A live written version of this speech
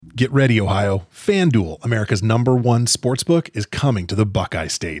Get ready, Ohio. FanDuel, America's #1 sportsbook, is coming to the Buckeye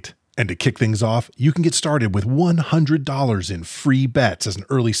State. And to kick things off, you can get started with $100 in free bets as an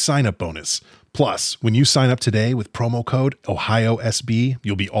early sign-up bonus. Plus, when you sign up today with promo code OhioSB,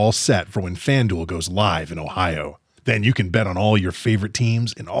 you'll be all set for when FanDuel goes live in Ohio. Then you can bet on all your favorite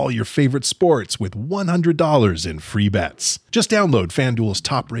teams and all your favorite sports with $100 in free bets. Just download FanDuel's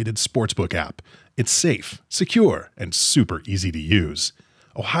top-rated sportsbook app. It's safe, secure, and super easy to use.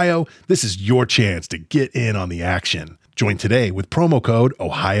 Ohio, this is your chance to get in on the action. Join today with promo code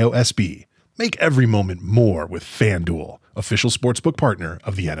OhioSB. Make every moment more with FanDuel, official sportsbook partner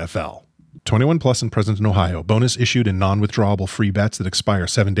of the NFL. 21 plus and present in Ohio. Bonus issued in non-withdrawable free bets that expire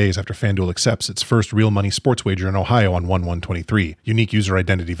 7 days after FanDuel accepts its first real money sports wager in Ohio on 1/1/23. Unique user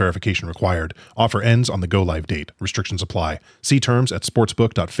identity verification required. Offer ends on the go-live date. Restrictions apply. See terms at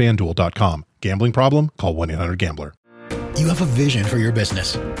sportsbook.fanduel.com. Gambling problem? Call 1-800-GAMBLER. You have a vision for your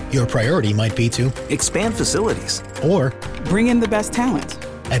business. Your priority might be to expand facilities or bring in the best talent.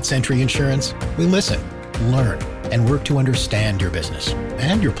 At Century Insurance, we listen, learn, and work to understand your business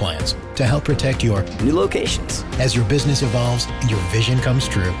and your plans to help protect your new locations. As your business evolves and your vision comes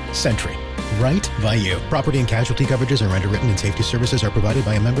true, Century, right by you. Property and casualty coverages are underwritten and safety services are provided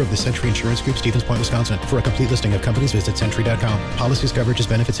by a member of the Century Insurance Group, Stevens Point, Wisconsin. For a complete listing of companies, visit Century.com. Policies, coverages,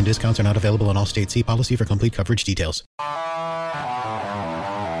 benefits, and discounts are not available in all states. See policy for complete coverage details.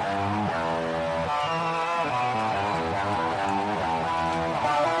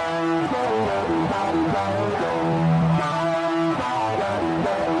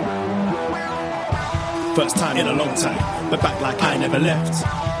 First time in a long time, but back like I never left.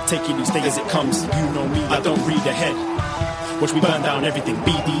 Taking each day as it comes, you know me, I don't read ahead. Watch me burn down everything,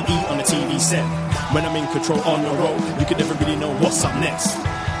 BDE on the TV set. When I'm in control on the road, you can never really know what's up next.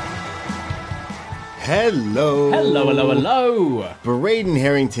 Hello. Hello, hello, hello. Braden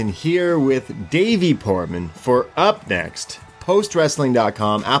Harrington here with Davey Portman for Up Next,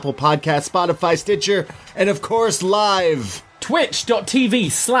 postwrestling.com, Apple Podcast, Spotify, Stitcher, and of course live.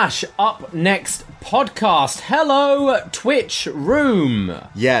 Twitch.tv/UpNextPodcast. Hello, Twitch room.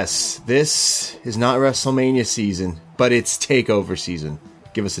 Yes, this is not WrestleMania season, but it's TakeOver season.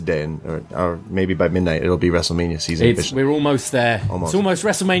 Give us a day, or maybe by midnight it'll be WrestleMania season. We're almost there. It's almost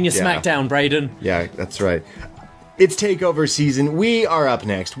WrestleMania SmackDown, Braden. Yeah, that's right. It's TakeOver season. We are Up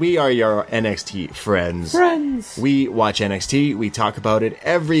Next. We are your NXT friends. We watch NXT. We talk about it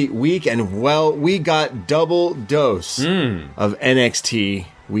every week. And, well, we got double dose of NXT.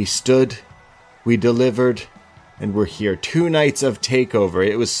 We stood, we delivered, and we're here. 2 nights of TakeOver.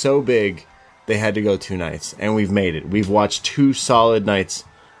 It was so big, they had to go 2 nights. And we've made it. We've watched 2 solid nights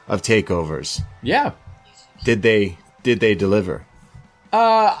of TakeOvers. Yeah. Did they deliver?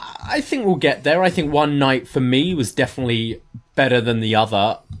 I think we'll get there. I think one night for me was definitely better than the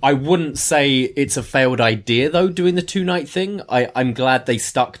other. I wouldn't say it's a failed idea, though, doing the 2-night thing. I'm glad they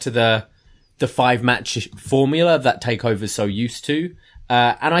stuck to the 5-match formula that TakeOver's so used to.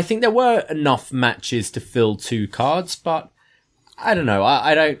 And I think there were enough matches to fill 2 cards, but I don't know.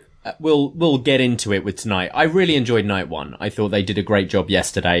 I don't... We'll get into it with tonight. I really enjoyed night 1. I thought they did a great job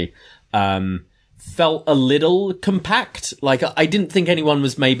yesterday. Felt a little compact. Like, I didn't think anyone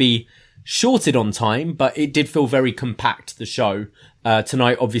was maybe shorted on time, but it did feel very compact, the show.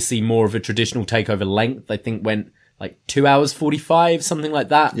 Tonight, obviously, more of a traditional TakeOver length. I think went like 2 hours 45, something like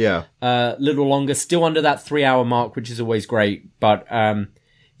that. Yeah. Little longer, still under that 3-hour mark, which is always great. But,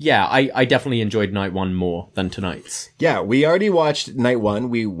 yeah, I definitely enjoyed night 1 more than tonight's. Yeah, we already watched night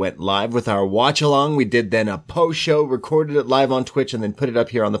 1. We went live with our watch along. We did then a post show, recorded it live on Twitch, and then put it up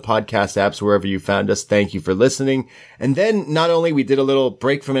here on the podcast apps wherever you found us. Thank you for listening. And then not only we did a little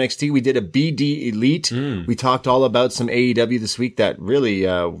break from NXT, we did a BD Elite. We talked all about some AEW this week that really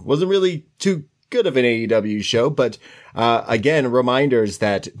wasn't really too good of an AEW show. But again, reminders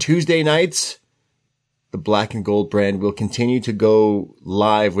that Tuesday nights, the Black and Gold brand will continue to go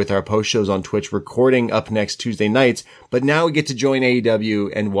live with our post shows on Twitch, recording Up Next Tuesday nights. But now we get to join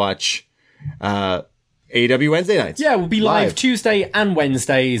AEW and watch AEW Wednesday nights. Yeah, we'll be live Tuesday and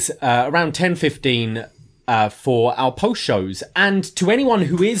Wednesdays around 10:15 for our post shows. And to anyone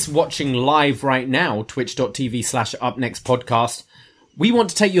who is watching live right now, twitch.tv/UpNextPodcast, we want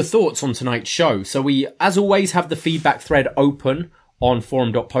to take your thoughts on tonight's show. So we, as always, have the feedback thread open on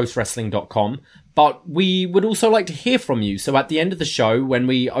forum.postwrestling.com. But we would also like to hear from you. So at the end of the show, when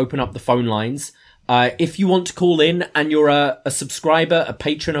we open up the phone lines, if you want to call in and you're a subscriber, a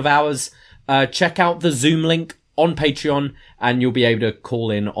patron of ours, check out the Zoom link on Patreon, and you'll be able to call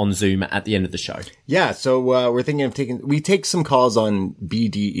in on Zoom at the end of the show. Yeah, so we're thinking of we take some calls on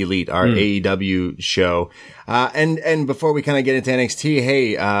BD Elite, our AEW show. And before we kind of get into NXT,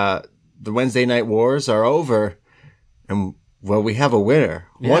 hey, the Wednesday Night Wars are over, and well, we have a winner.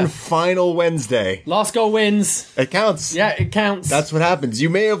 Yeah. One final Wednesday. Last goal wins. It counts. Yeah, it counts. That's what happens. You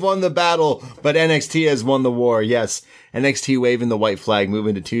may have won the battle, but NXT has won the war. Yes, NXT waving the white flag,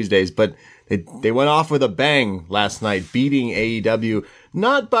 moving to Tuesdays, but they went off with a bang last night, beating AEW.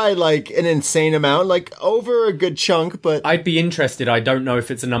 Not by like an insane amount, like over a good chunk, but I'd be interested. I don't know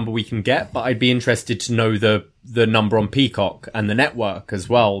if it's a number we can get, but I'd be interested to know the number on Peacock and the network as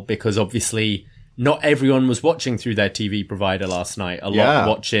well, because obviously not everyone was watching through their TV provider last night. A lot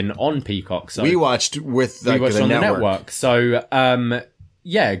watching on Peacock. So we watched with we watched the on network. the network. So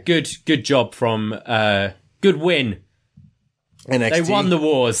yeah, good job from good win. NXT. They won the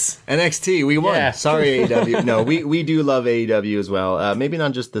wars. NXT, we won. Yeah. Sorry, AEW. No, we do love AEW as well. Maybe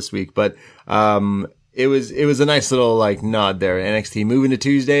not just this week, but it was a nice little like nod there. NXT moving to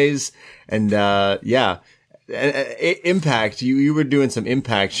Tuesdays, and Impact. You were doing some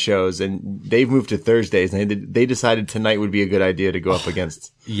Impact shows, and they've moved to Thursdays, and they decided tonight would be a good idea to go up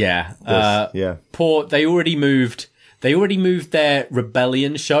against. Yeah, Poor. They already moved their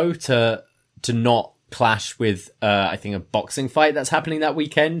Rebellion show to not clash with I think a boxing fight that's happening that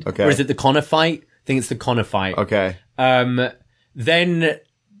weekend. Okay. Or is it the Connor fight? I think it's the Connor fight. Okay. Then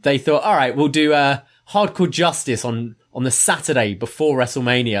they thought, all right, we'll do Hardcore Justice on the Saturday before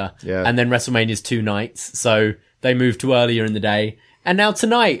WrestleMania. Yeah. And then WrestleMania's 2 nights. So they moved to earlier in the day. And now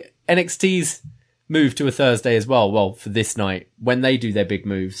tonight, NXT's moved to a Thursday as well. Well, for this night when they do their big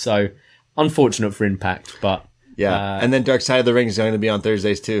move. So unfortunate for Impact, but yeah. And then Dark Side of the Ring is going to be on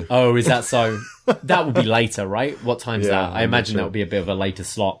Thursdays too. Oh, is that so? That would be later, right? What time's that? I imagine that would be a bit of a later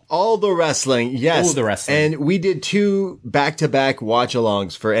slot. All the wrestling, yes. All the wrestling. And we did 2 back-to-back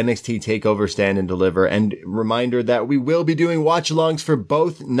watch-alongs for NXT TakeOver Stand and Deliver. And reminder that we will be doing watch-alongs for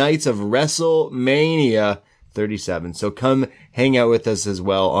both nights of WrestleMania 37. So come hang out with us as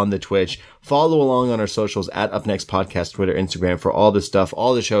well on the Twitch. Follow along on our socials at Up Next Podcast, Twitter, Instagram for all the stuff,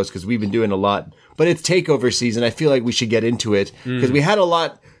 all the shows, because we've been doing a lot. But it's TakeOver season. I feel like we should get into it because we had a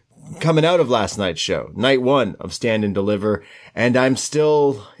lot coming out of last night's show. Night 1 of Stand and Deliver. And I'm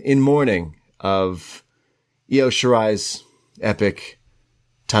still in mourning of Io Shirai's epic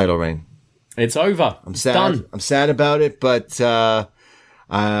title reign. It's over. I'm sad. Done. I'm sad about it, but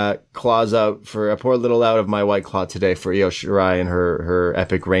claws out for a poor little out of my White Claw today for Io Shirai and her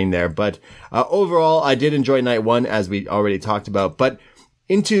epic reign there. But overall, I did enjoy night 1, as we already talked about. But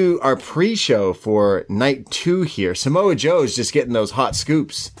into our pre-show for night 2 here, Samoa Joe's just getting those hot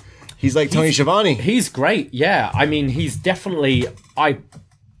scoops. He's like Tony Schiavone. He's great, yeah. I mean, he's definitely... I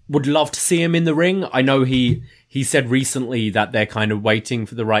would love to see him in the ring. I know he said recently that they're kind of waiting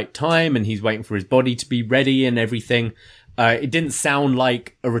for the right time and he's waiting for his body to be ready and everything. It didn't sound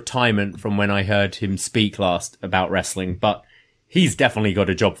like a retirement from when I heard him speak last about wrestling, but he's definitely got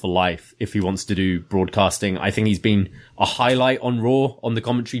a job for life if he wants to do broadcasting. I think he's been a highlight on Raw, on the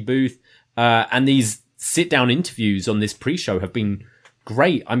commentary booth. And these sit-down interviews on this pre-show have been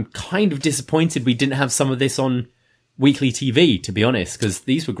great. I'm kind of disappointed we didn't have some of this on weekly TV, to be honest, because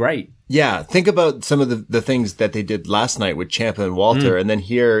these were great. Yeah, think about some of the things that they did last night with Ciampa and Walter, and then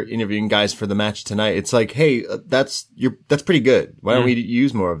here interviewing guys for the match tonight. It's like, hey, that's pretty good. Why don't we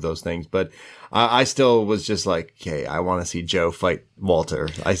use more of those things? But I still was just like, okay, I want to see Joe fight Walter.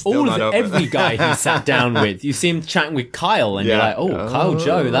 Every guy he sat down with, you see him chatting with Kyle, and you're like, Kyle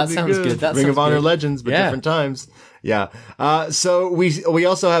Joe, that sounds good. That Ring sounds of Honor good. legends, but different times. Yeah. So we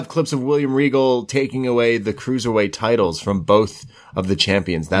also have clips of William Regal taking away the cruiserweight titles from both of the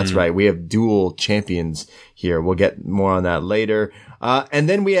champions. That's right. We have dual champions here. We'll get more on that later. And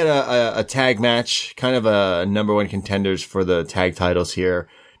then we had a tag match, kind of a number 1 contenders for the tag titles here.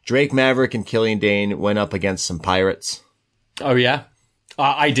 Drake Maverick and Killian Dane went up against some pirates. Oh, yeah?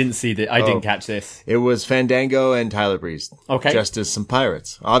 I didn't see that. I didn't catch this. It was Fandango and Tyler Breeze. Okay. Just as some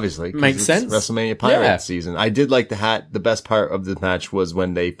pirates, obviously. Makes sense. WrestleMania Pirate season. I did like the hat. The best part of the match was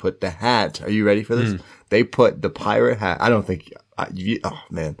when they put the hat. Are you ready for this? They put the pirate hat. I don't think... oh,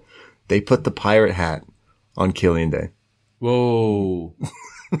 man. They put the pirate hat on Killian Dane. Whoa.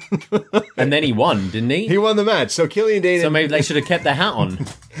 And then he won, didn't he? He won the match. So Killian Dane... So maybe they should have kept the hat on.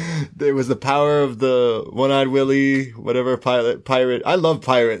 There was the power of the One-Eyed Willie, whatever, pirate. I love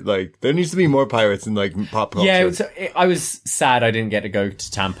pirate. Like, there needs to be more pirates in, like, pop culture. Yeah, I was sad I didn't get to go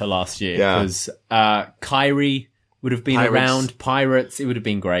to Tampa last year. Because Kyrie would have been around. Pirates, it would have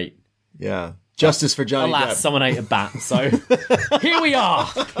been great. Yeah. Justice for Johnny Alas, Depp. someone ate a bat. So here we are.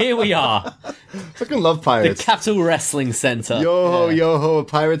 Fucking love The pirates. Capital Wrestling Center. Yo-ho, yo-ho, a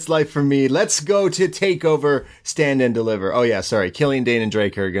pirate's life for me. Let's go to TakeOver, Stand and Deliver. Oh, yeah, sorry. Killian Dane and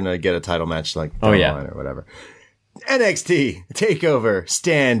Drake are going to get a title match down the line or whatever. NXT, TakeOver,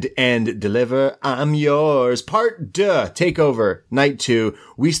 Stand and Deliver. I'm yours. Part 2, TakeOver, Night 2.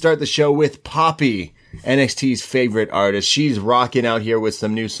 We start the show with Poppy, NXT's favorite artist. She's rocking out here with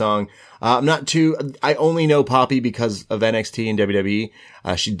some new song. I only know Poppy because of NXT and WWE.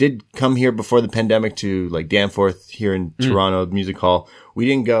 She did come here before the pandemic to like Danforth here in Toronto Music Hall. We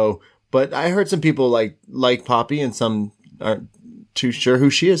didn't go, but I heard some people like Poppy and some aren't too sure who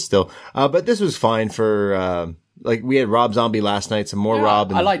she is still. But this was fine for, we had Rob Zombie last night, some more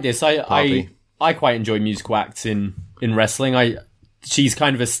Rob. And I like this. Poppy. I quite enjoy musical acts in wrestling. She's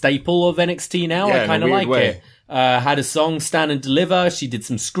kind of a staple of NXT now. Yeah, I kind of like it. Had a song, Stand and Deliver. She did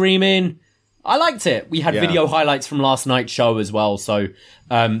some screaming. I liked it. We had video highlights from last night's show as well. So,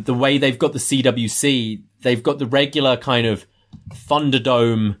 the way they've got the CWC, they've got the regular kind of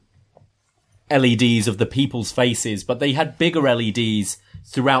Thunderdome LEDs of the people's faces, but they had bigger LEDs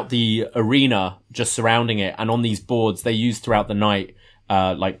throughout the arena just surrounding it. And on these boards, they used throughout the night,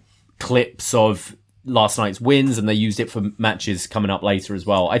 clips of last night's wins, and they used it for matches coming up later as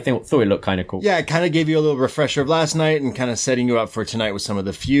well. I thought it looked kind of cool. Yeah, it kind of gave you a little refresher of last night and kind of setting you up for tonight with some of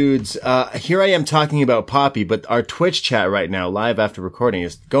the feuds. Here I am talking about Poppy, but our Twitch chat right now, live after recording,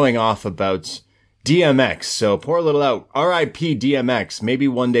 is going off about DMX. So pour a little out. R.I.P. DMX. Maybe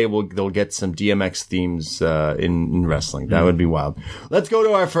one day they'll get some DMX themes in wrestling. That would be wild. Let's go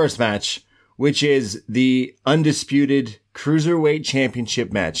to our first match, which is the undisputed Cruiserweight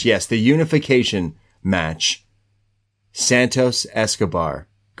Championship match. Yes, the unification match. Santos Escobar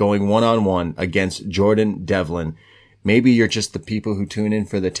going one-on-one against Jordan Devlin. Maybe you're just the people who tune in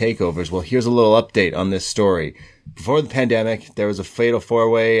for the takeovers. Well, here's a little update on this story. Before the pandemic, there was a fatal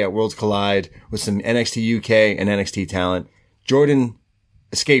four-way at Worlds Collide with some NXT UK and NXT talent. Jordan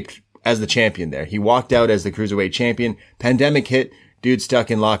escaped as the champion there. He walked out as the Cruiserweight champion. Pandemic hit. Dude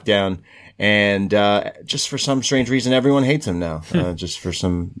stuck in lockdown. And just for some strange reason, everyone hates him now. Just for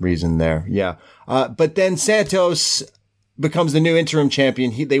some reason there. Yeah. But then Santos becomes the new interim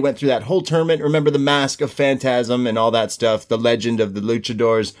champion. They went through that whole tournament. Remember the Mask of Phantasm and all that stuff, the legend of the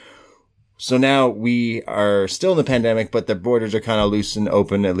luchadors. So now we are still in the pandemic, but the borders are kind of loose and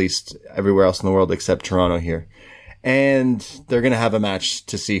open, at least everywhere else in the world except Toronto here. And they're going to have a match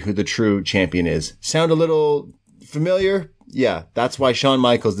to see who the true champion is. Sound a little familiar? Yeah, that's why Shawn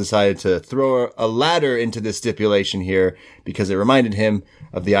Michaels decided to throw a ladder into this stipulation here, because it reminded him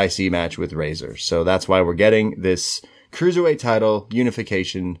of the IC match with Razor. So that's why we're getting this Cruiserweight title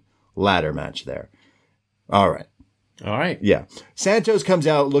unification ladder match there. All right. Yeah. Santos comes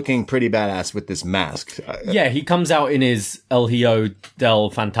out looking pretty badass with this mask. Yeah, he comes out in his El Hijo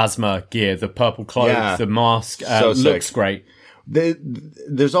del Fantasma gear, the purple cloak, the mask. Looks great.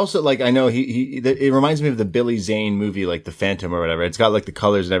 There's also I know it reminds me of the Billy Zane movie, like The Phantom or whatever. It's got the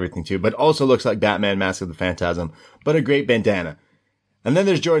colors and everything too, but also looks like Batman Mask of the Phantasm, but a great bandana. And then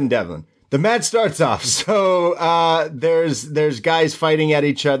there's Jordan Devlin. The match starts off. So, there's guys fighting at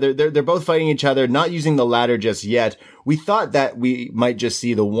each other. They're both fighting each other, not using the ladder just yet. We thought that we might just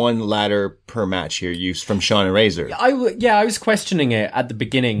see the one ladder per match here used from Shawn and Razor. I was questioning it at the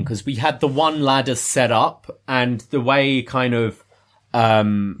beginning because we had the one ladder set up, and the way kind of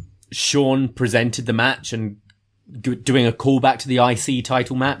Shawn presented the match and doing a callback to the IC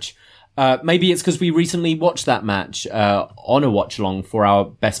title match. Maybe it's because we recently watched that match on a watch along for our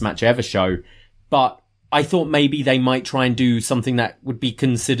Best Match Ever show, but I thought maybe they might try and do something that would be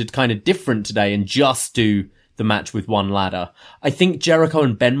considered kind of different today and just do the match with one ladder. I think Jericho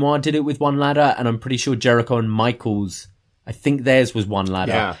and Benoit did it with one ladder, and I'm pretty sure Jericho and Michaels, I think theirs was one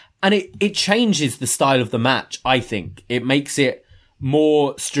ladder. Yeah. And it changes the style of the match, I think. It makes it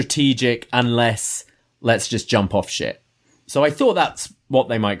more strategic and less, let's just jump off shit. So I thought that's what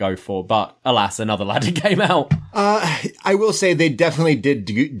they might go for, but alas, another ladder came out. I will say they definitely did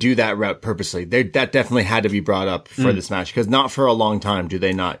do that route purposely. That definitely had to be brought up for this match, because not for a long time do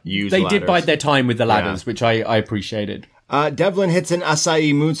they not use ladders. They did bide their time with the ladders, which I appreciated. Devlin hits an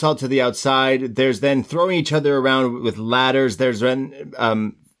acai moonsault to the outside. There's then throwing each other around with ladders. There's then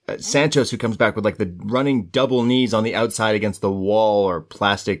Santos, who comes back with the running double knees on the outside against the wall or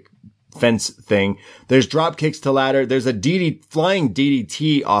plastic fence thing. There's drop kicks to ladder. There's a flying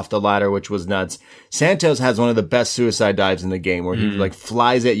DDT off the ladder, which was nuts. Santos has one of the best suicide dives in the game, where he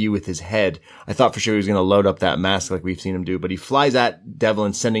flies at you with his head. I thought for sure he was going to load up that mask like we've seen him do, but he flies at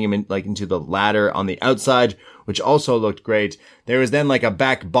Devlin, sending him into the ladder on the outside, which also looked great. There was then a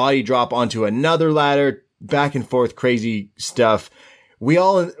back body drop onto another ladder, back and forth, crazy stuff. we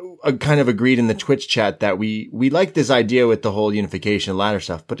all kind of agreed in the Twitch chat that we liked this idea with the whole unification ladder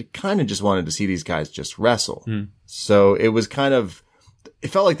stuff, but it kind of just wanted to see these guys just wrestle. So it was it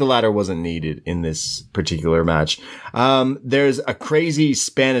felt like the ladder wasn't needed in this particular match. There's a crazy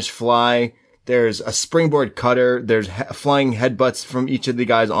Spanish fly. There's a springboard cutter. There's flying headbutts from each of the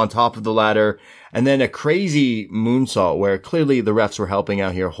guys on top of the ladder. And then a crazy moonsault where clearly the refs were helping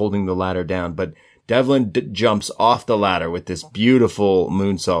out here, holding the ladder down. But Devlin jumps off the ladder with this beautiful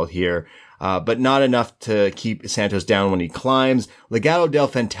moonsault here. But not enough to keep Santos down when he climbs. Legado del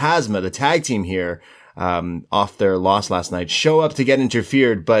Fantasma, the tag team here, off their loss last night, show up to get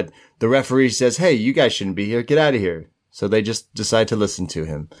interfered, but the referee says, hey, you guys shouldn't be here. Get out of here. So they just decide to listen to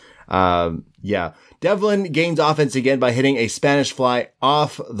him. Devlin gains offense again by hitting a Spanish fly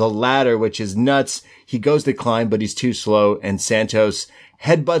off the ladder, which is nuts. He goes to climb, but he's too slow, and Santos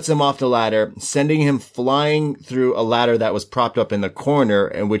headbutts him off the ladder, sending him flying through a ladder that was propped up in the corner,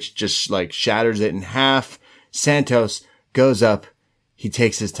 and which just like shatters it in half. Santos goes up. He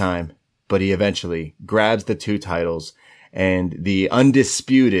takes his time, but he eventually grabs the 2 titles, and the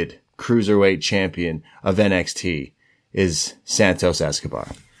undisputed cruiserweight champion of NXT is Santos Escobar.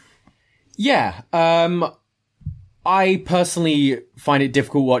 Yeah, I personally find it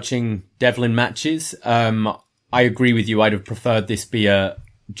difficult watching Devlin matches. I agree with you. I'd have preferred this be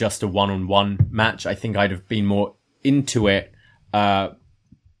just a one-on-one match. I think I'd have been more into it. I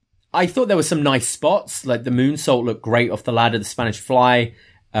thought there were some nice spots, like the moonsault looked great off the ladder, the Spanish fly,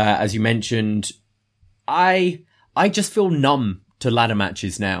 as you mentioned. I just feel numb to ladder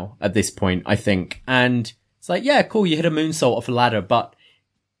matches now at this point, I think. And it's like, yeah, cool, you hit a moonsault off a ladder, but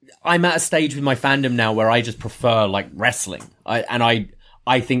I'm at a stage with my fandom now where I just prefer like wrestling. I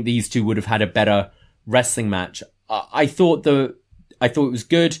think these two would have had a better wrestling match. I thought it was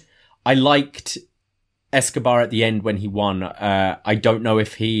good. I liked Escobar at the end when he won. I don't know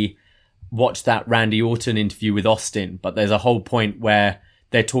if he watched that Randy Orton interview with Austin, but there's a whole point where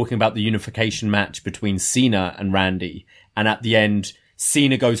they're talking about the unification match between Cena and Randy. And at the end,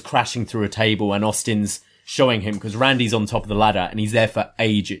 Cena goes crashing through a table and Austin's showing him because Randy's on top of the ladder and he's there for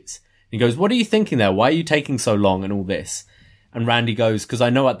ages. He goes, what are you thinking there? Why are you taking so long and all this? And Randy goes, because I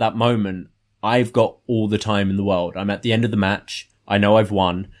know at that moment, I've got all the time in the world. I'm at the end of the match. I know I've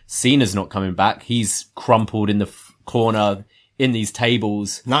won. Cena's not coming back. He's crumpled in the corner in these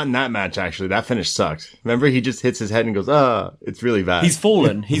tables. Not in that match, actually. That finish sucked. Remember, he just hits his head and goes, it's really bad. He's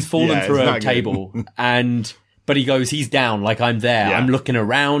fallen. He's fallen Yeah, through it's a not table. But he goes, he's down. Like, I'm there. Yeah. I'm looking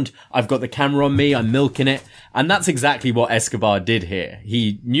around. I've got the camera on me. I'm milking it. And that's exactly what Escobar did here.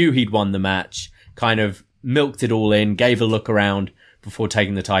 He knew he'd won the match, kind of milked it all in, gave a look around before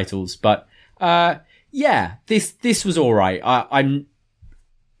taking the titles. But, yeah, this was all right. I'm,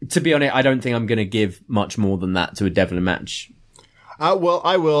 to be honest, I don't think I'm going to give much more than that to a Devlin match. Well,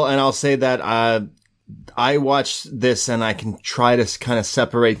 I will, and I'll say that I watched this, and I can try to kind of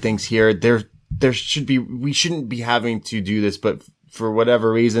separate things here. We shouldn't be having to do this, but for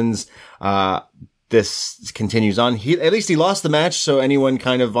whatever reasons, this continues on. At least he lost the match, so anyone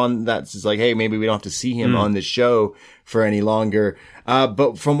kind of on that is like, hey, maybe we don't have to see him on this show for any longer.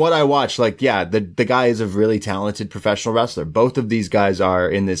 But from what I watched, like, yeah, the guy is a really talented professional wrestler. Both of these guys are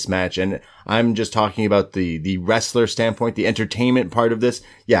in this match, and I'm just talking about the wrestler standpoint, the entertainment part of this.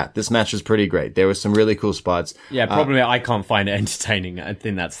 Yeah, this match was pretty great. There was some really cool spots. Yeah, probably I can't find it entertaining. I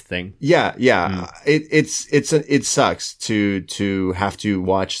think that's the thing. Yeah. It sucks to have to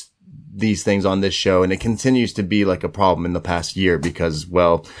watch these things on this show, and it continues to be like a problem in the past year because,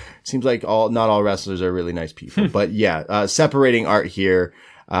 well, it seems like not all wrestlers are really nice people. But yeah, separating art here,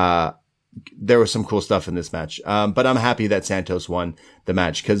 there was some cool stuff in this match. But I'm happy that Santos won the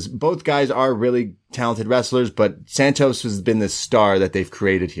match because both guys are really talented wrestlers, but Santos has been the star that they've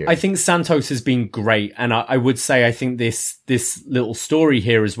created here. I think Santos has been great. And I would say, I think this little story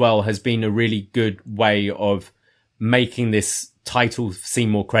here as well has been a really good way of making this title seem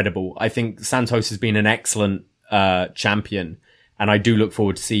more credible. I think Santos has been an excellent champion, and I do look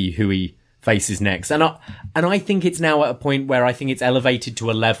forward to see who he faces next. And I think it's now at a point where I think it's elevated to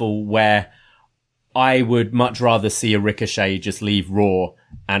a level where I would much rather see a Ricochet just leave Raw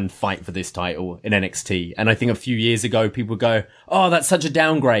and fight for this title in NXT. And I think a few years ago people go, oh, that's such a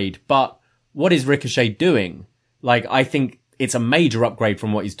downgrade. But what is Ricochet doing? Like, I think it's a major upgrade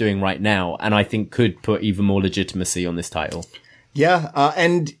from what he's doing right now, and I think could put even more legitimacy on this title. Yeah,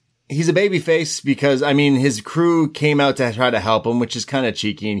 and he's a babyface because, I mean, his crew came out to try to help him, which is kind of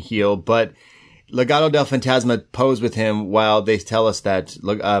cheeky and heel, but Legado del Fantasma posed with him while they tell us that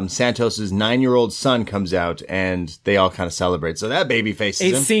Santos's 9-year-old son comes out and they all kind of celebrate. So that babyface is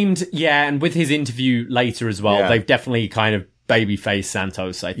him. It seemed, yeah, and with his interview later as well, they've definitely kind of babyface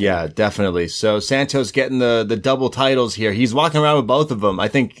Santos, I think. Yeah, definitely. So Santos getting the double titles here. He's walking around with both of them. I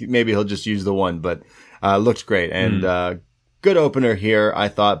think maybe he'll just use the one, but looks great. And good opener here, I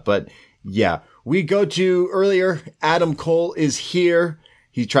thought. But yeah, we go to earlier. Adam Cole is here.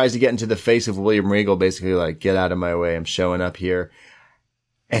 He tries to get into the face of William Regal, basically like, get out of my way. I'm showing up here.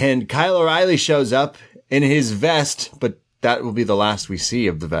 And Kyle O'Reilly shows up in his vest, but that will be the last we see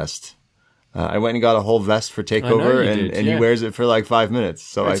of the vest. I went and got a whole vest for TakeOver, and he wears it for like 5 minutes.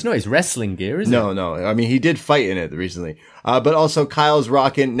 So it's not his wrestling gear, is it? No. I mean, he did fight in it recently. But also Kyle's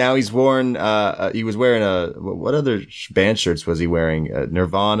rocking. Now he's worn, he was wearing what other band shirts was he wearing?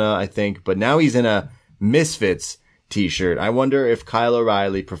 Nirvana, I think. But now he's in a Misfits t-shirt. I wonder if Kyle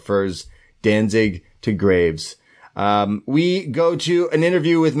O'Reilly prefers Danzig to Graves. We go to an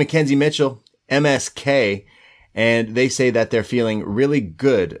interview with Mackenzie Mitchell, MSK. And they say that they're feeling really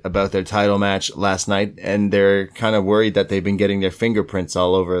good about their title match last night, and they're kind of worried that they've been getting their fingerprints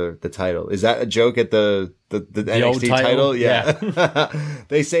all over the title. Is that a joke at the NXT title? Yeah.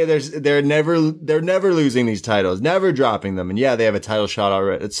 They say they're never losing these titles, never dropping them. And yeah, they have a title shot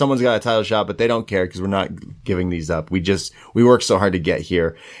already. Someone's got a title shot, but they don't care because we're not giving these up. We worked so hard to get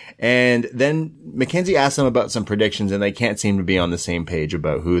here. And then Mackenzie asked them about some predictions, and they can't seem to be on the same page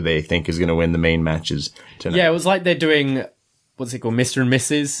about who they think is going to win the main matches tonight. Yeah, it was like they're doing, what's it called, Mr. and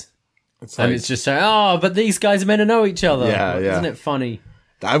Mrs.? And it's just saying, but these guys are meant to know each other. Yeah. Isn't it funny?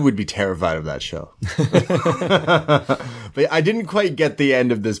 I would be terrified of that show. But I didn't quite get the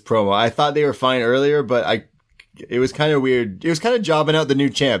end of this promo. I thought they were fine earlier, but it was kind of weird. It was kind of jobbing out the new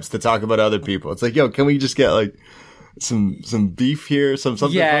champs to talk about other people. It's like, yo, can we just get like some beef here, something?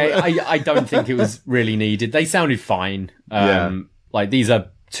 Yeah, I don't think it was really needed. They sounded fine. Like these are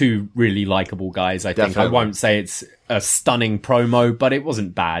two really likable guys. I think Definitely. I won't say it's a stunning promo, but it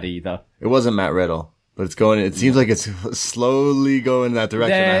wasn't bad either. It wasn't Matt Riddle, but it seems like it's slowly going in that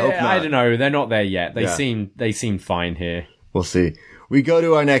direction. I hope not. I don't know. They're not there yet. They seem fine here. We'll see. We go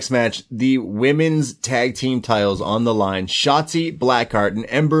to our next match. The women's tag team titles on the line. Shotzi Blackheart and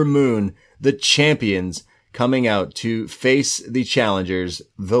Ember Moon, the champions, coming out to face the challengers,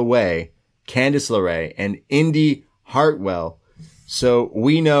 The Way, Candice LeRae, and Indy Hartwell. So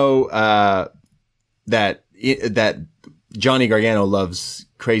we know that Johnny Gargano loves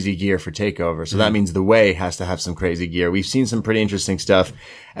crazy gear for TakeOver, so that means The Way has to have some crazy gear. We've seen some pretty interesting stuff.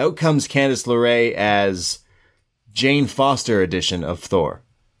 Out comes Candice LeRae as Jane Foster edition of Thor.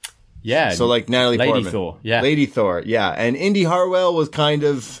 Yeah. So like Natalie Lady Portman. Thor, yeah. Lady Thor, yeah. And Indy Hartwell was kind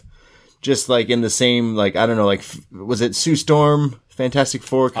of just like in the same, like, I don't know, like, was it Sue Storm, Fantastic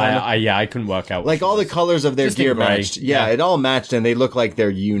Four kind of? I couldn't work out. Like all the colors of their Just in gear gray. matched. Yeah, it all matched and they look like their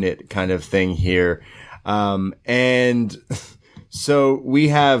unit kind of thing here. And so we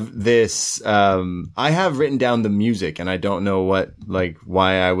have this, I have written down the music and I don't know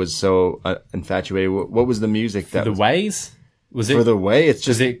why I was so infatuated. What was the music that The Ways? Was it for The Way? It's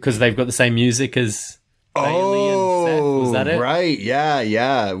just because they've got the same music as Bailey and Seth? Was that it? Right.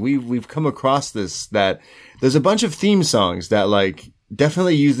 Yeah. We've come across this, that there's a bunch of theme songs that like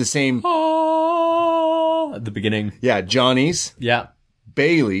definitely use the same. At the beginning. Yeah. Johnny's. Yeah.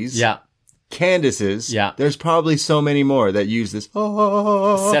 Bailey's. Yeah. Candace's. Yeah. There's probably so many more that use this.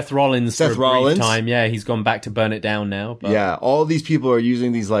 Seth Rollins for a Rollins. brief time. Yeah, he's gone back to Burn It Down now. But Yeah, all these people are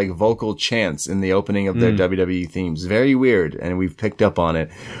using these like vocal chants in the opening of their WWE themes. Very weird, and we've picked up on it.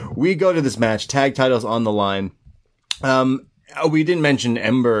 We go to this match, tag titles on the line. We didn't mention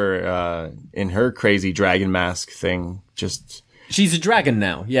Ember in her crazy dragon mask thing. Just she's a dragon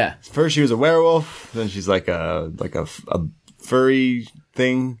now. Yeah. first she was a werewolf, then she's like a furry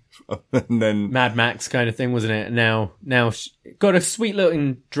thing. And then Mad Max kind of thing, wasn't it? Now she got a sweet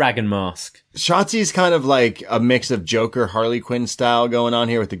looking dragon mask. Shotzi's kind of like a mix of Joker, Harley Quinn style going on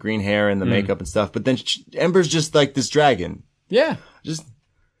here with the green hair and the makeup and stuff. But then Ember's just like this dragon. Yeah.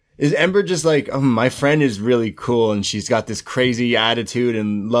 Is Ember just like, my friend is really cool and she's got this crazy attitude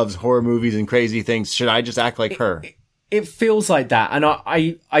and loves horror movies and crazy things. Should I just act like her? It feels like that. And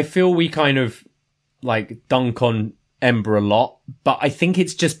I feel we kind of like dunk on Ember a lot, but I think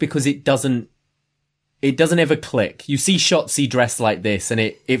it's just because it doesn't ever click. You see Shotzi dressed like this and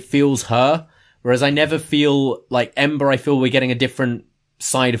it feels her, whereas I never feel like Ember. I feel we're getting a different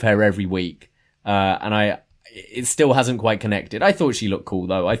side of her every week. And it still hasn't quite connected. I thought she looked cool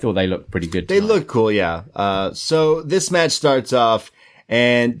though. I thought they looked pretty good They tonight. look cool, yeah. So this match starts off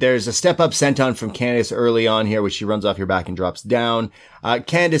And there's a step up senton from Candice early on here, which she runs off your back and drops down.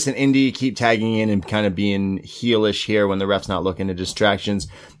 Candice and Indy keep tagging in and kind of being heelish here when the ref's not looking at distractions.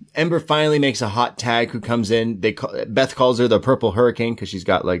 Ember finally makes a hot tag who comes in. Beth calls her the Purple Hurricane because she's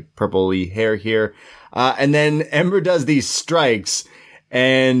got like purpley hair here. And then Ember does these strikes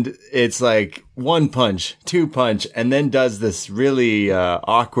and it's like 1 punch, 2 punch, and then does this really,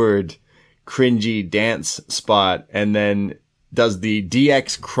 awkward, cringy dance spot and then does the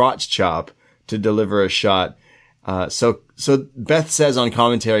DX crotch chop to deliver a shot. So Beth says on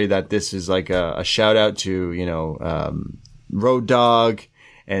commentary that this is like a shout out to, Road Dogg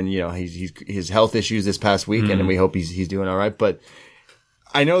and, his health issues this past weekend and we hope he's doing all right. But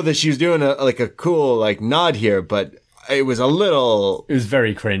I know that she was doing a cool, nod here, but it was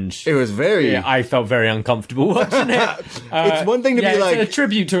very cringe. It was very... Yeah, I felt very uncomfortable watching it. It's one thing to be like... It's a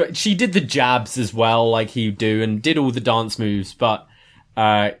tribute to it. She did the jabs as well, like he'd do, and did all the dance moves, but,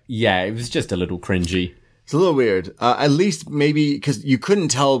 it was just a little cringy. It's a little weird. At least maybe... Because you couldn't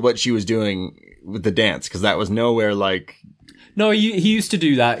tell what she was doing with the dance, because that was nowhere like... No, he used to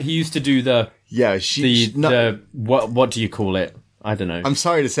do that. He used to do the... Yeah, what do you call it? I don't know. I'm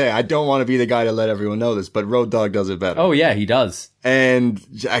sorry to say, I don't want to be the guy to let everyone know this, but Road Dogg does it better. Oh yeah, he does. And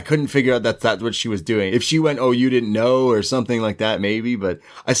I couldn't figure out that's what she was doing. If she went, "Oh, you didn't know," or something like that, maybe. But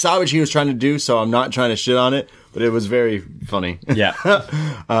I saw what she was trying to do, so I'm not trying to shit on it. But it was very funny. Yeah.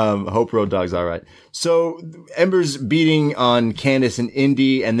 Hope Road Dogg's all right. So Ember's beating on Candice and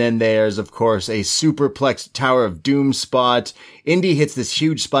Indy, and then there's of course a superplex Tower of Doom spot. Indy hits this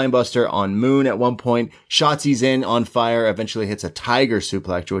huge spinebuster on Moon at one point. Shotzi's in on fire, eventually hits a tiger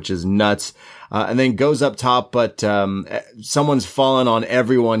suplex, which is nuts. And then goes up top, but someone's fallen on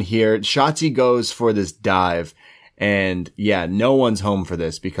everyone here. Shotzi goes for this dive. And yeah, no one's home for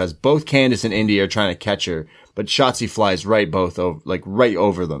this because both Candice and Indy are trying to catch her, but Shotzi flies right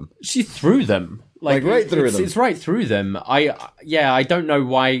over them. She threw them. Right through them. It's right through them. I don't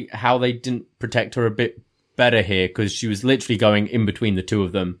know how they didn't protect her a bit better here because she was literally going in between the two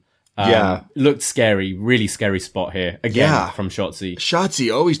of them. Looked scary, really scary spot here. Again, from Shotzi.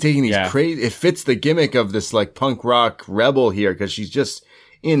 Shotzi always taking these crazy, it fits the gimmick of this punk rock rebel here because she's just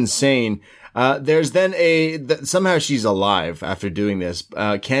insane. There's then somehow she's alive after doing this.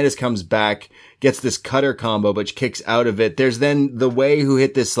 Candice comes back, gets this cutter combo, but kicks out of it. There's then the Way who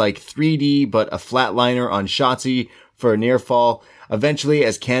hit this 3D, but a flatliner on Shotzi for a near fall. Eventually,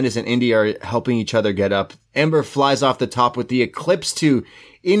 as Candice and Indy are helping each other get up, Ember flies off the top with the Eclipse to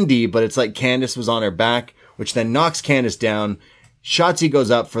Indy, but it's like Candice was on her back, which then knocks Candice down. Shotzi goes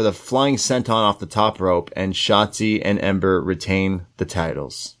up for the flying senton off the top rope, and Shotzi and Ember retain the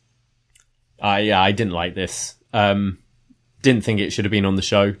titles. I didn't like this. Didn't think it should have been on the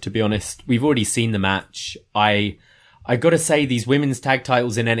show, to be honest. We've already seen the match. I gotta say, these women's tag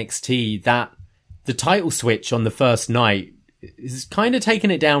titles in NXT, that the title switch on the first night is kind of taken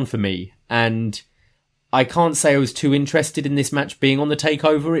it down for me. And I can't say I was too interested in this match being on the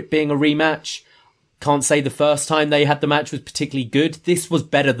TakeOver, it being a rematch. Can't say the first time they had the match was particularly good. This was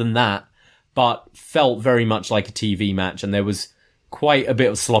better than that, but felt very much like a TV match. And there was quite a bit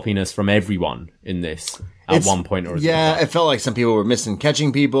of sloppiness from everyone in this at one point or another. Yeah, it felt like some people were missing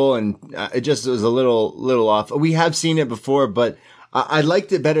catching people, and it just was a little off. We have seen it before, but I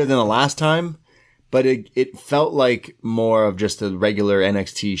liked it better than the last time. But it felt like more of just a regular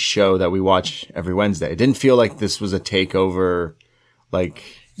NXT show that we watch every Wednesday. It didn't feel like this was a takeover,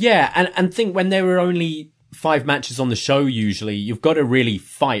 Yeah, and think when there were only 5 matches on the show usually, you've got to really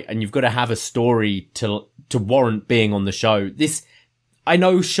fight and you've got to have a story to warrant being on the show. I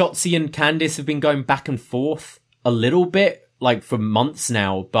know Shotzi and Candice have been going back and forth a little bit, for months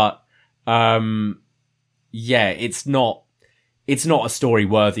now, but it's not a story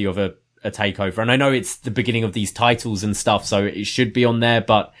worthy of a takeover. And I know it's the beginning of these titles and stuff, so it should be on there,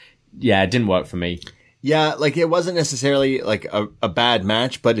 but yeah, it didn't work for me. Yeah, it wasn't necessarily a bad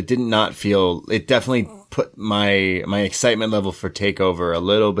match, but it did not feel, it definitely put my excitement level for TakeOver a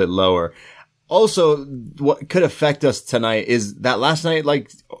little bit lower. Also, what could affect us tonight is that last night,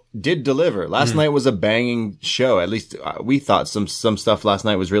 did deliver. Last night was a banging show. At least we thought some stuff last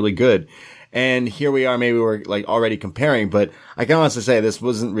night was really good. And here we are, maybe we're already comparing, but I can honestly say this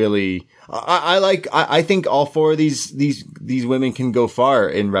wasn't really, I think all 4 of these women can go far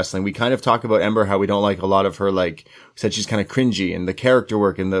in wrestling. We kind of talk about Ember, how we don't like a lot of her, we said she's kind of cringy, and the character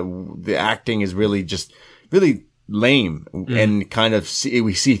work and the acting is really lame and kind of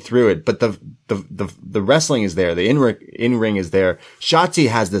we see through it, but the wrestling is there. The in-ring is there. Shotzi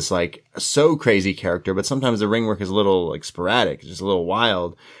has this so crazy character, but sometimes the ring work is a little sporadic, just a little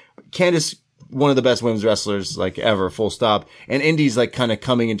wild. Candice one of the best women's wrestlers like ever, full stop. And Indy's like kind of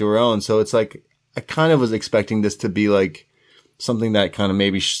coming into her own. So it's like, I kind of was expecting this to be like something that kind of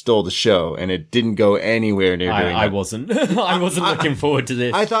maybe stole the show, and it didn't go anywhere near doing I that. wasn't. I wasn't looking forward to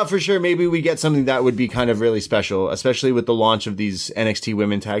this. I thought for sure maybe we get something that would be kind of really special, especially with the launch of these NXT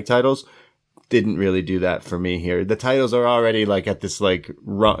women tag titles. Didn't really do that for me here. The titles are already like at this like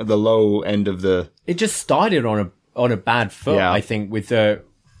the low end of the. It just started on a bad foot. Yeah. I think with the.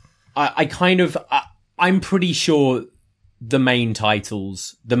 I'm pretty sure the main tag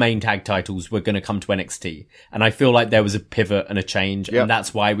titles were going to come to NXT, and I feel like there was a pivot and a change, and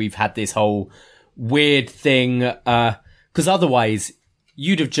that's why we've had this whole weird thing. Because otherwise,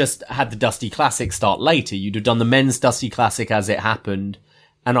 you'd have just had the Dusty Classic start later. You'd have done the men's Dusty Classic as it happened,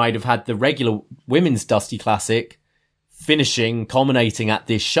 and I'd have had the regular women's Dusty Classic culminating at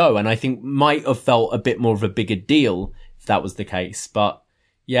this show, and I think might have felt a bit more of a bigger deal if that was the case. But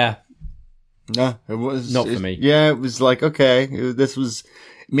yeah. No, it was not for me. Yeah, it was like, okay, this was,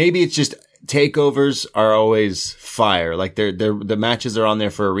 maybe it's just takeovers are always fire. Like the matches are on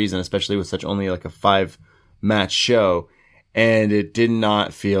there for a reason, especially with such only like a 5-match show. And it did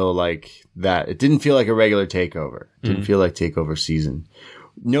not feel like that. It didn't feel like a regular takeover. It didn't feel like takeover season.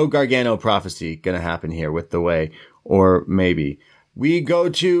 No Gargano prophecy gonna happen here with the way, or maybe. We go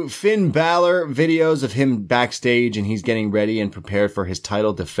to Finn Balor, videos of him backstage, and he's getting ready and prepared for his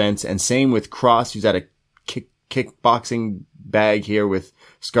title defense. And same with Cross, who's at a kickboxing bag here with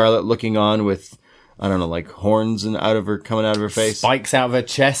Scarlett looking on with, I don't know, like horns and coming out of her face. Spikes out of her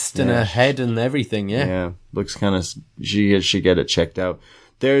chest and her head and everything, Yeah, looks kind of, she should get it checked out.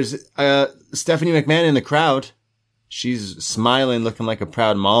 There's Stephanie McMahon in the crowd. She's smiling, looking like a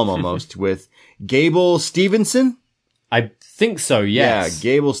proud mom almost, with Gable Stevenson. I think so, yes.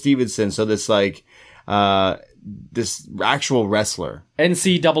 Yeah, Gable Stevenson. So this like, this actual wrestler.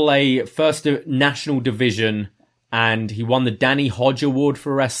 NCAA first national division, and he won the Danny Hodge Award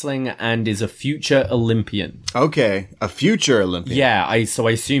for wrestling and is a future Olympian. Okay, a future Olympian. Yeah, I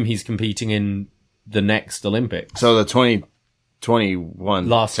assume he's competing in the next Olympics. So the 2021.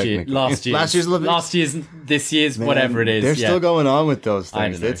 Last year's Olympics. Last year's, this year's, man, whatever it is. They're still going on with those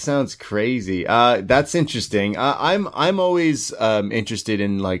things. It sounds crazy. That's interesting. I'm always, interested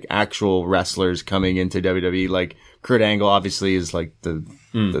in like actual wrestlers coming into WWE. Like Kurt Angle obviously is like the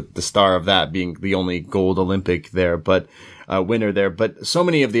star of that, being the only gold Olympic there, but, winner there. But so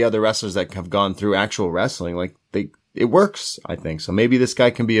many of the other wrestlers that have gone through actual wrestling, like it works, I think. So maybe this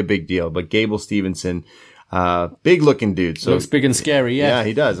guy can be a big deal, but Gable Stevenson, big looking dude. So looks big and scary, yeah. Yeah,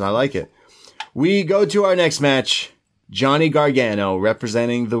 he does. I like it. We go to our next match. Johnny Gargano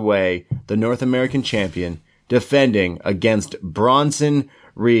representing the Way, the North American champion, defending against Bronson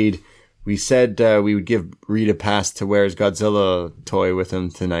Reed. We said we would give Reed a pass to wear his Godzilla toy with him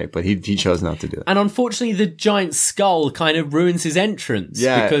tonight, but he chose not to do that. And unfortunately, the giant skull kind of ruins his entrance.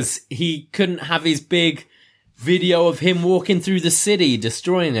 Yeah. Because he couldn't have his big video of him walking through the city,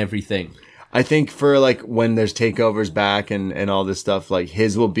 destroying everything. I think for like when there's takeovers back and all this stuff, like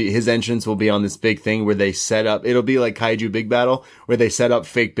his entrance will be on this big thing where they set up, it'll be like Kaiju Big Battle where they set up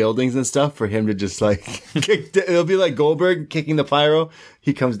fake buildings and stuff for him to just like it'll be like Goldberg kicking the pyro.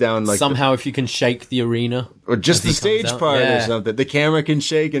 He comes down like somehow if you can shake the arena or just the stage part or something, the camera can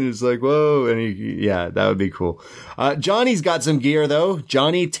shake and it's like, whoa. And that would be cool. Johnny's got some gear though.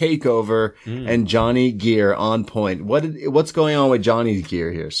 Johnny Takeover and Johnny gear on point. What's going on with Johnny's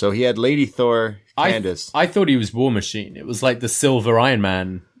gear here? So he had Lady Thor, Candice. I thought he was War Machine. It was like the silver Iron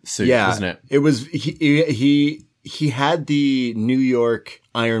Man suit, wasn't it? It was, he had the New York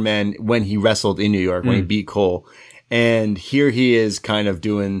Iron Man when he wrestled in New York, when he beat Cole. And here he is kind of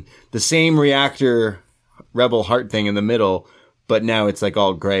doing the same reactor Rebel Heart thing in the middle, but now it's like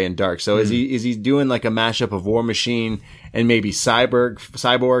all gray and dark. So is he doing like a mashup of War Machine and maybe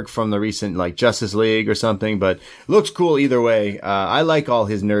Cyborg from the recent like Justice League or something? But looks cool either way. I like all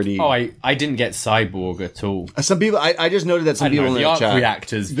his nerdy. Oh, I didn't get Cyborg at all. Some people, I just noted that some people in the arc chat.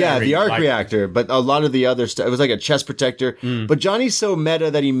 Reactors. The arc reactor, but a lot of the other stuff, it was like a chest protector. But Johnny's so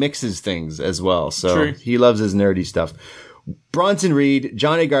meta that he mixes things as well. So True. He loves his nerdy stuff. Bronson Reed,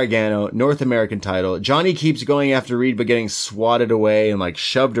 Johnny Gargano, North American title. Johnny keeps going after Reed, but getting swatted away and like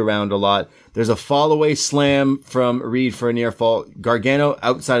shoved around a lot. There's a fall away slam from Reed for a near fall. Gargano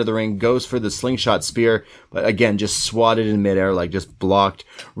outside of the ring goes for the slingshot spear, but again, just swatted in midair, like just blocked.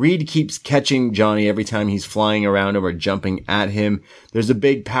 Reed keeps catching Johnny every time he's flying around him or jumping at him. There's a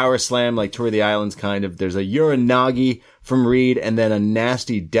big power slam, like Tour of the Islands kind of. There's a Uranagi from Reed and then a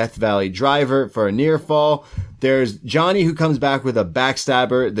nasty Death Valley driver for a near fall. There's Johnny who comes back with a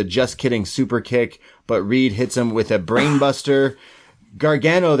backstabber, the just kidding super kick, but Reed hits him with a brainbuster.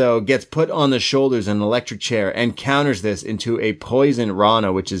 Gargano, though, gets put on the shoulders in an electric chair and counters this into a poison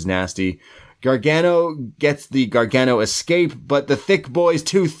Rana, which is nasty. Gargano gets the Gargano escape, but the thick boy's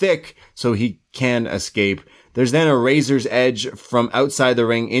too thick, so he can escape. There's then a razor's edge from outside the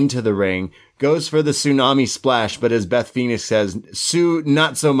ring into the ring. Goes for the tsunami splash, but as Beth Phoenix says, Sue,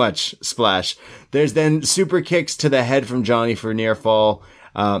 not so much splash. There's then super kicks to the head from Johnny for near fall.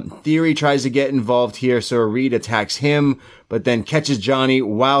 Theory tries to get involved here, so Reed attacks him, but then catches Johnny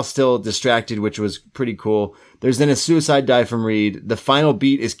while still distracted, which was pretty cool. There's then a suicide dive from Reed. The final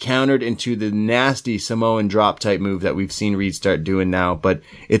beat is countered into the nasty Samoan drop type move that we've seen Reed start doing now, but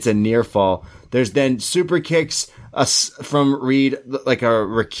it's a near fall. There's then super kicks from Reed, like a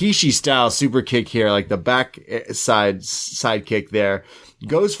Rikishi style super kick here, like the back side kick there.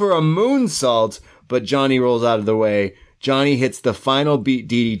 Goes for a moonsault, but Johnny rolls out of the way. Johnny hits the final beat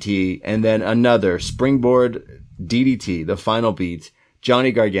DDT, and then another springboard DDT, the final beat.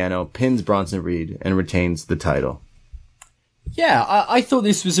 Johnny Gargano pins Bronson Reed and retains the title. Yeah, I thought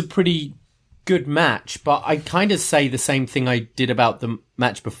this was a pretty good match, but I kind of say the same thing I did about the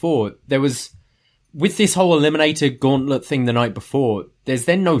match before. There was, with this whole Eliminator Gauntlet thing the night before, there's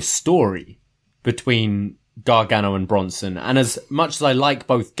then no story between Gargano and Bronson. And as much as I like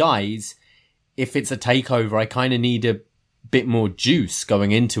both guys, if it's a takeover, I kind of need a bit more juice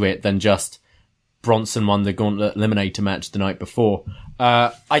going into it than just Bronson won the Gauntlet Eliminator match the night before.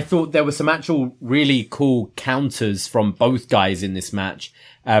 I thought there were some actual really cool counters from both guys in this match.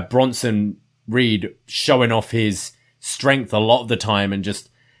 Bronson Reed showing off his strength a lot of the time, and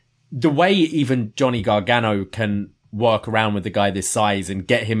just the way even Johnny Gargano can work around with a guy this size and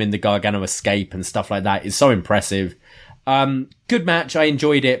get him in the Gargano escape and stuff like that is so impressive. Good match. I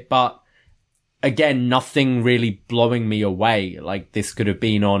enjoyed it, but again, nothing really blowing me away. Like this could have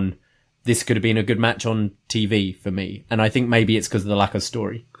been a good match on TV for me. And I think maybe it's because of the lack of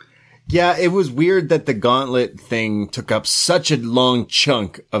story. Yeah, it was weird that the Gauntlet thing took up such a long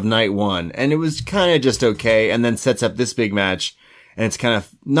chunk of night one, and it was kind of just okay, and then sets up this big match, and it's kind of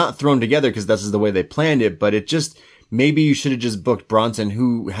not thrown together because this is the way they planned it, but it just, maybe you should have just booked Bronson,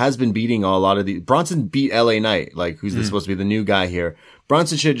 who has been beating a lot of these. Bronson beat LA Knight, like who's supposed to be the new guy here.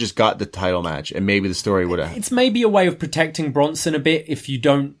 Bronson should have just got the title match, and maybe the story would have. It's maybe a way of protecting Bronson a bit if you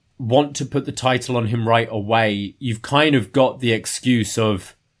don't want to put the title on him right away. You've kind of got the excuse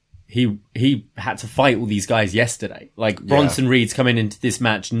of he had to fight all these guys yesterday. Like Bronson Reed's coming into this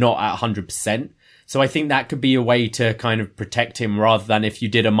match not at 100%. So I think that could be a way to kind of protect him, rather than if you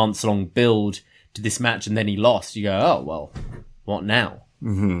did a months-long build to this match and then he lost, you go, oh, well, what now?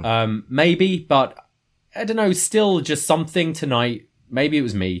 Maybe, but I don't know, still just something tonight. Maybe it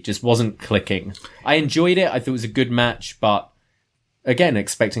was me, just wasn't clicking. I enjoyed it. I thought it was a good match, but again,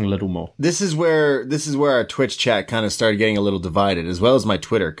 expecting a little more. This is where our Twitch chat kind of started getting a little divided, as well as my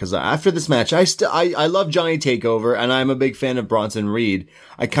Twitter. Because after this match, I love Johnny TakeOver, and I'm a big fan of Bronson Reed.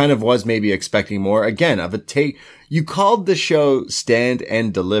 I kind of was maybe expecting more again of a take. You called the show Stand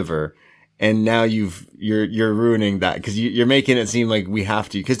and Deliver, and now you're ruining that because you're making it seem like we have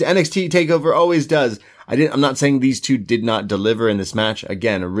to. Because the NXT TakeOver always does. I'm not saying these two did not deliver in this match.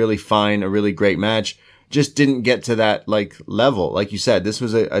 Again, a really great match. Just didn't get to that like level. Like you said, this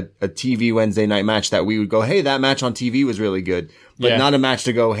was a TV Wednesday night match that we would go, hey, that match on TV was really good, but not a match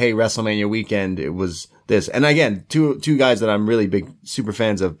to go, hey, WrestleMania weekend, it was this. And again, two guys that I'm really big super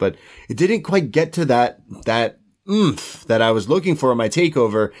fans of, but it didn't quite get to that oomph that I was looking for in my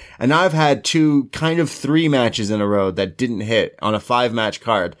takeover. And I've had three matches in a row that didn't hit on a 5-match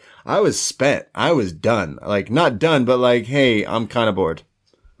card. I was spent. I was done. Like not done, but like, hey, I'm kind of bored.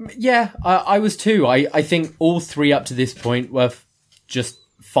 Yeah, I was too. I think all three up to this point were just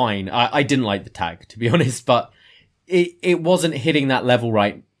fine. I didn't like the tag, to be honest, but it wasn't hitting that level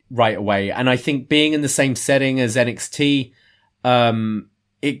right away. And I think being in the same setting as NXT,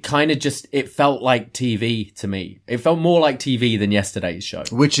 it kind of it felt like TV to me. It felt more like TV than yesterday's show.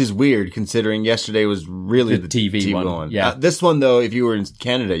 Which is weird, considering yesterday was really the TV one. Yeah. This one, though, if you were in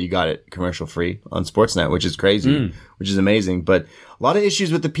Canada, you got it commercial free on Sportsnet, which is crazy, which is amazing. But a lot of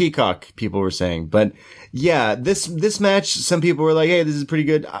issues with the Peacock, people were saying. But yeah, this match, some people were like, hey, this is pretty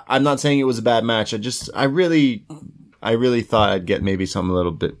good. I'm not saying it was a bad match. I really thought I'd get maybe something a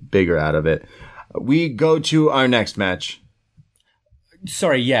little bit bigger out of it. We go to our next match.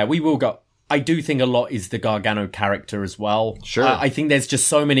 Sorry, yeah, we will go. I do think a lot is the Gargano character as well. Sure. I think there's just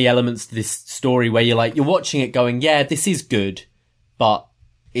so many elements to this story where you're watching it going, yeah, this is good, but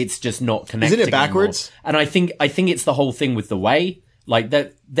it's just not connecting. Isn't it backwards? Anymore. And I think it's the whole thing with the way, like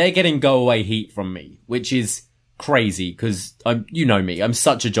that they're getting go away heat from me, which is crazy because you know me, I'm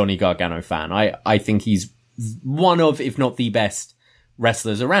such a Johnny Gargano fan. I think he's one of, if not the best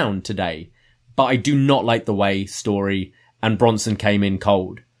wrestlers around today. But I do not like the way Story and Bronson came in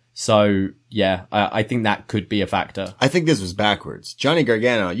cold. So, yeah, I think that could be a factor. I think this was backwards. Johnny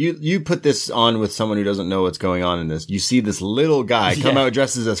Gargano, you put this on with someone who doesn't know what's going on in this. You see this little guy come out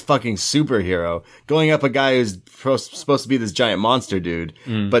dressed as a fucking superhero, going up a guy who's supposed to be this giant monster dude,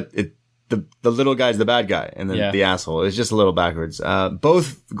 but the little guy's the bad guy, and then the asshole. It's just a little backwards.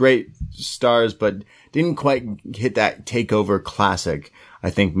 Both great stars, but didn't quite hit that TakeOver classic I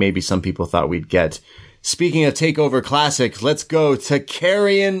think maybe some people thought we'd get. Speaking of TakeOver Classic, let's go to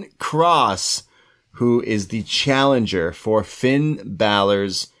Karrion Kross, who is the challenger for Finn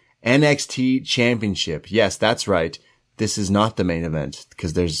Balor's NXT Championship. Yes, that's right. This is not the main event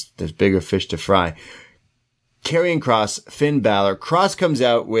because there's bigger fish to fry. Karrion Kross, Finn Balor. Kross comes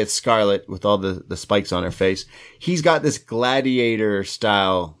out with Scarlett with all the spikes on her face. He's got this gladiator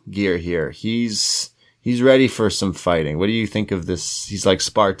style gear here. He's ready for some fighting. What do you think of this? He's like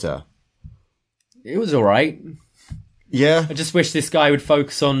Sparta. It was all right. Yeah. I just wish this guy would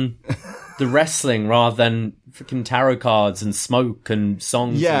focus on the wrestling rather than freaking tarot cards and smoke and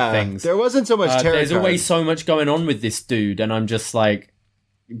songs and things. There wasn't so much tarot There's cards. always so much going on with this dude, and I'm just like,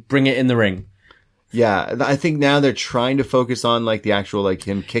 bring it in the ring. Yeah, I think now they're trying to focus on like the actual like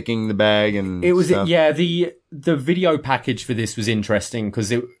him kicking the bag and it was stuff. the video package for this was interesting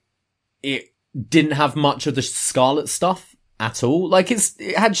because it didn't have much of the Scarlet stuff at all. Like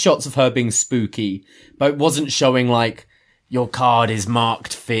it had shots of her being spooky, but it wasn't showing like your card is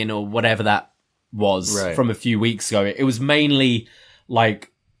marked Finn or whatever that was from a few weeks ago. It was mainly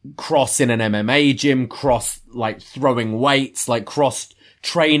like Kross in an MMA gym, Kross like throwing weights, like Kross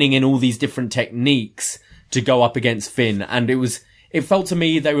training in all these different techniques to go up against Finn. And it felt to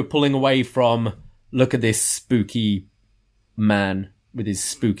me they were pulling away from, look at this spooky man with his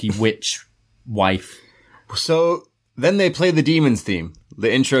spooky witch wife. So then they play the Demon's theme,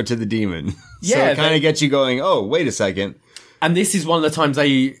 the intro to the Demon. Yeah, so it kind of gets you going, oh, wait a second. And this is one of the times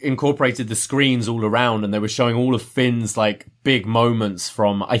they incorporated the screens all around and they were showing all of Finn's like big moments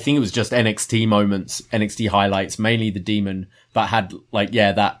from, I think it was just NXT moments, NXT highlights, mainly the Demon, but had like,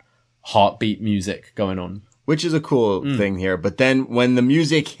 that heartbeat music going on. Which is a cool thing here. But then when the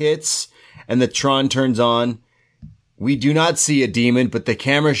music hits and the Tron turns on, we do not see a demon, but the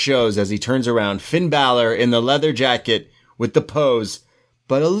camera shows as he turns around Finn Balor in the leather jacket with the pose,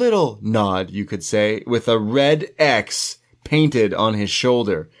 but a little nod, you could say, with a red X painted on his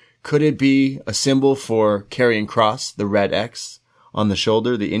shoulder. Could it be a symbol for Karrion Kross, the red X on the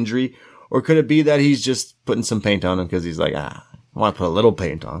shoulder, the injury? Or could it be that he's just putting some paint on him because he's like, I want to put a little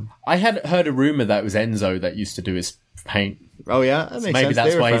paint on? I had heard a rumor that it was Enzo that used to do his paint. Oh, yeah? That makes sense. Maybe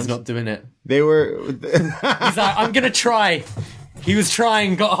that's why he's not doing it. They were... He's like, I'm going to try. He was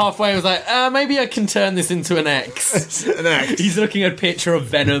trying, got halfway, was like, maybe I can turn this into an X. An X. He's looking at a picture of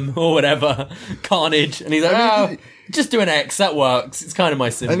Venom or whatever, Carnage, and he's like, just do an X, that works. It's kind of my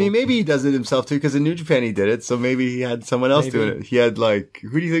symbol. I mean, maybe he does it himself too, because in New Japan he did it, so maybe he had someone else doing it. He had like,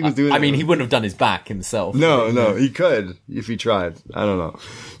 who do you think was doing it? I mean, he wouldn't have done his back himself. No, he could, if he tried. I don't know.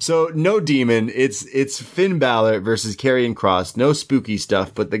 So, no demon, it's Finn Balor versus Karrion Kross. No spooky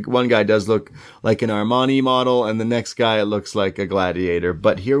stuff, but the one guy does look like an Armani model, and the next guy looks like a gladiator.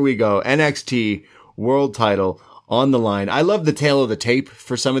 But here we go, NXT World Title on the line. I love the tail of the tape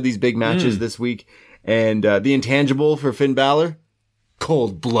for some of these big matches this week. And the intangible for Finn Balor,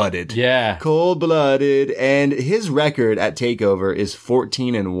 cold-blooded. Yeah. Cold-blooded. And his record at TakeOver is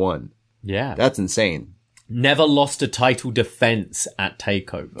 14-1. Yeah. That's insane. Never lost a title defense at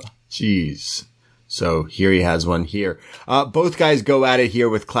TakeOver. Jeez. So here he has one here. Both guys go at it here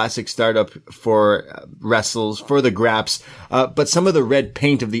with classic startup for wrestles, for the graps. But some of the red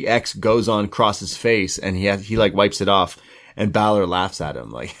paint of the X goes on Kross's face and he like wipes it off. And Balor laughs at him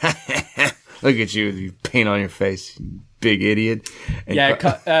like, look at you, you paint on your face, you big idiot.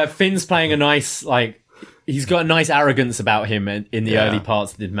 And Finn's playing a nice, like, he's got a nice arrogance about him in the early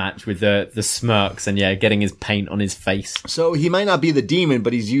parts of the match with the smirks and getting his paint on his face. So he might not be the demon,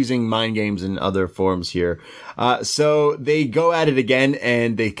 but he's using mind games and other forms here. So they go at it again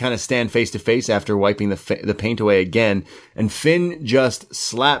and they kind of stand face to face after wiping the paint away again. And Finn just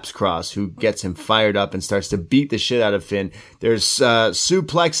slaps Kross, who gets him fired up and starts to beat the shit out of Finn. There's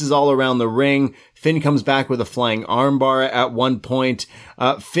suplexes all around the ring. Finn comes back with a flying armbar at one point.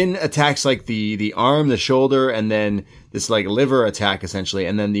 Finn attacks like the arm, the shoulder, and then this like liver attack essentially.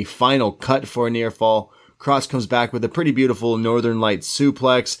 And then the final cut for a near fall. Kross comes back with a pretty beautiful Northern Lights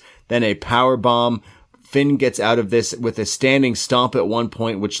suplex, then a power bomb. Finn gets out of this with a standing stomp at one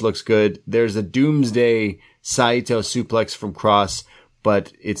point, which looks good. There's a Doomsday Saito suplex from Kross,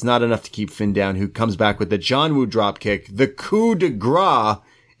 but it's not enough to keep Finn down, who comes back with the John Woo dropkick, the coup de grace.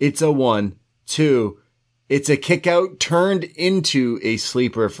 It's a 1, 2. It's a kick out turned into a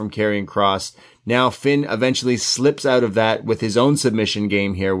sleeper from Karrion Kross. Now Finn eventually slips out of that with his own submission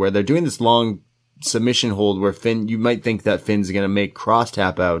game here, where they're doing this long submission hold where you might think that Finn's going to make Kross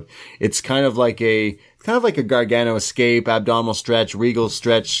tap out. It's kind of like a Gargano escape, abdominal stretch, regal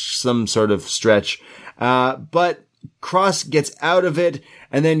stretch, some sort of stretch. But Kross gets out of it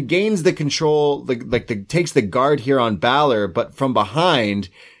and then gains the control, takes the guard here on Balor, but from behind.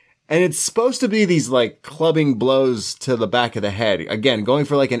 And it's supposed to be these like clubbing blows to the back of the head. Again, going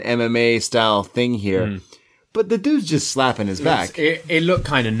for like an MMA style thing here. But the dude's just slapping his back. It looked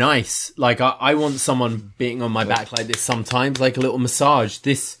kind of nice. Like I want someone being on my back like this sometimes, like a little massage.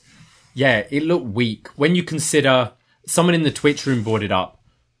 It looked weak. When you consider, someone in the Twitch room brought it up.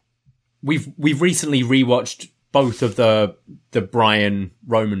 We've recently rewatched both of the Bryan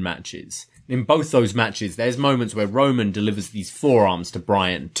Roman matches. In both those matches, there's moments where Roman delivers these forearms to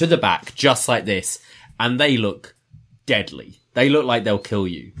Bryan to the back, just like this, and they look deadly. They look like they'll kill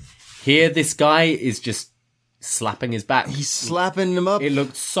you. Here, this guy is just slapping his back. He's slapping him up. It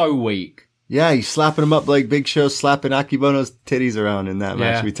looked so weak. Yeah, he's slapping him up like Big Show slapping Akibono's titties around in that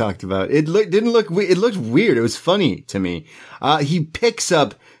match we talked about. It looked weird. It was funny to me. He picks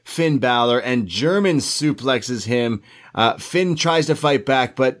up Finn Balor and German suplexes him. Finn tries to fight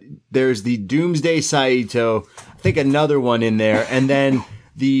back, but there's the Doomsday Saito. I think another one in there. And then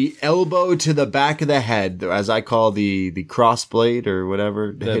the elbow to the back of the head, as I call the cross blade or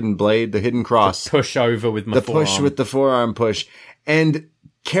whatever, the hidden blade, the hidden cross. The push over with my forearm. The push with the forearm push. And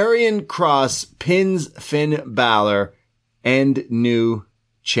Karrion Kross pins Finn Balor and new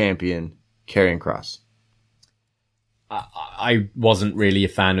champion Karrion Kross. I wasn't really a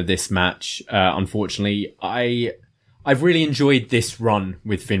fan of this match, unfortunately. I've really enjoyed this run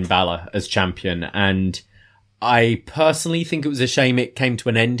with Finn Balor as champion, and I personally think it was a shame it came to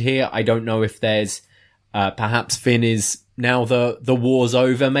an end here. I don't know if there's perhaps Finn is now the war's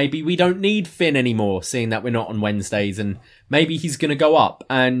over. Maybe we don't need Finn anymore, seeing that we're not on Wednesdays, and maybe he's going to go up.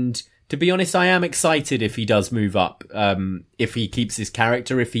 And to be honest, I am excited if he does move up, if he keeps his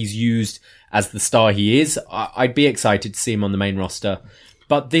character, if he's used as the star he is. I'd be excited to see him on the main roster.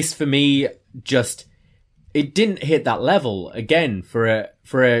 But this, for me, just, it didn't hit that level again for a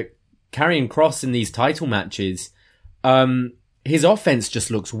Karrion Kross in these title matches. His offense just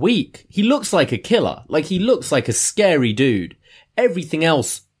looks weak. He looks like a killer. Like, he looks like a scary dude. Everything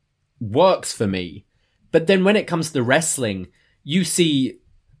else works for me. But then when it comes to the wrestling, you see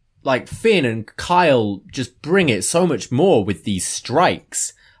like Finn and Kyle just bring it so much more with these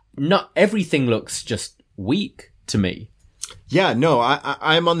strikes. Not everything looks just weak to me. Yeah, no,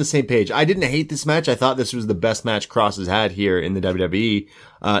 I'm on the same page. I didn't hate this match. I thought this was the best match Kross has had here in the WWE,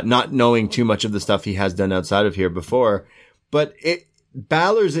 not knowing too much of the stuff he has done outside of here before. But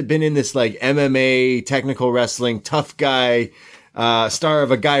Balor's had been in this like MMA, technical wrestling, tough guy, star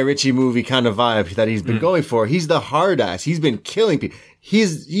of a Guy Ritchie movie kind of vibe that he's been going for. He's the hard ass. He's been killing people.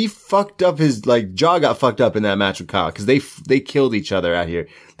 He fucked up his, like, jaw got fucked up in that match with Kyle, cause they killed each other out here.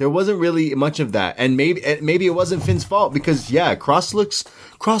 There wasn't really much of that. And maybe it wasn't Finn's fault because, yeah, Kross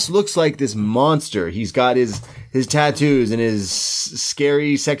looks like this monster. He's got his tattoos and his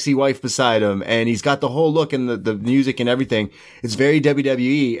scary, sexy wife beside him. And he's got the whole look and the music and everything. It's very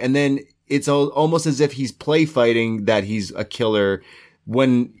WWE. And then it's almost as if he's play fighting that he's a killer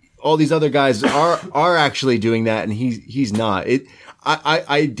when all these other guys are actually doing that and he's not.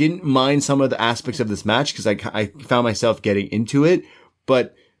 I didn't mind some of the aspects of this match because I found myself getting into it,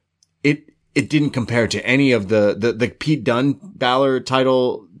 but it didn't compare to any of the Pete Dunne Balor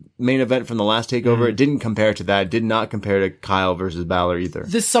title main event from the last TakeOver. It didn't compare to that. It did not compare to Kyle versus Balor either.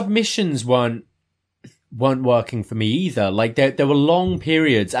 The submissions weren't working for me either. Like there were long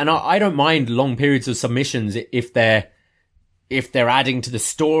periods, and I don't mind long periods of submissions if they're adding to the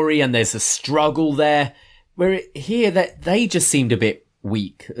story and there's a struggle there. Where here that they just seemed a bit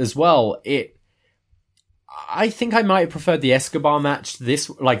weak as well. I think I might have preferred the Escobar match to this,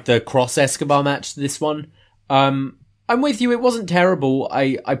 like the Cross Escobar match to this one. I'm with you. It wasn't terrible.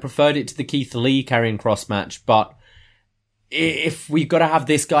 I preferred it to the Keith Lee Karrion Kross match, but if we've got to have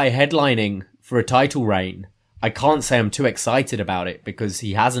this guy headlining for a title reign, I can't say I'm too excited about it because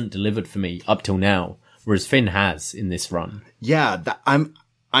he hasn't delivered for me up till now, whereas Finn has in this run. Yeah,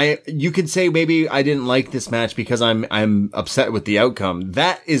 you could say maybe I didn't like this match because I'm upset with the outcome.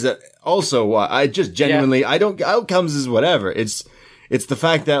 That is also why I just genuinely, outcomes is whatever. It's It's the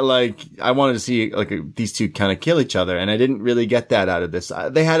fact that like I wanted to see like these two kind of kill each other, and I didn't really get that out of this.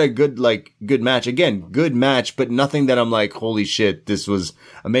 They had a good match. Again, good match, but nothing that I'm like, holy shit, this was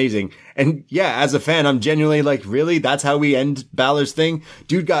amazing. And yeah, as a fan, I'm genuinely like, really? That's how we end Balor's thing?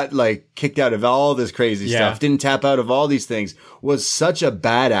 Dude got like kicked out of all this crazy stuff, didn't tap out of all these things, was such a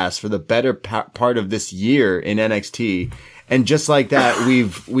badass for the better part of this year in NXT. And just like that,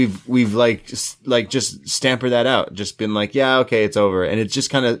 we've like just stampered that out. Just been like, yeah, okay, it's over. And it just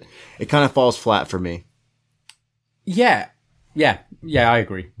kind of falls flat for me. Yeah, I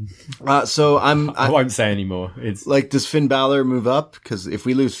agree. So I won't say anymore. It's like, does Finn Balor move up? Because if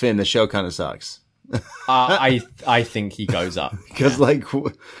we lose Finn, the show kind of sucks. I think he goes up. Because like,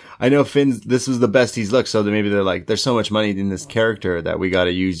 I know this was the best he's looked. So maybe they're like, there's so much money in this character that we got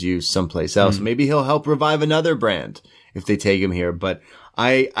to use you someplace else. Maybe he'll help revive another brand if they take him here. But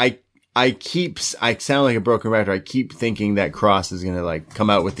I sound like a broken record. I keep thinking that Cross is going to like come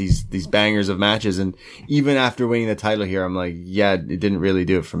out with these bangers of matches. And even after winning the title here, I'm like, yeah, it didn't really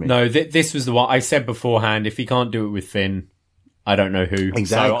do it for me. No, this was the one I said beforehand. If he can't do it with Finn, I don't know who.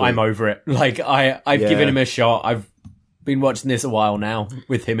 Exactly. So I'm over it. Like I've given him a shot. I've been watching this a while now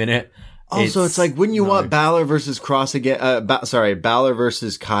with him in it. Also, it's like, wouldn't you want Balor versus Cross again? Balor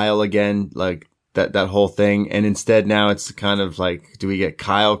versus Kyle again? Like, that whole thing. And instead now it's kind of like, do we get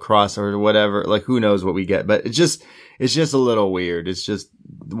Kyle Cross or whatever? Like, who knows what we get, but it's just a little weird. It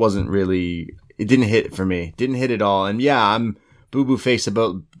didn't hit for me. Didn't hit at all. And yeah, I'm boo-boo face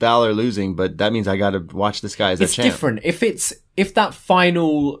about Balor losing, but that means I gotta watch this guy as a champ. It's different. If that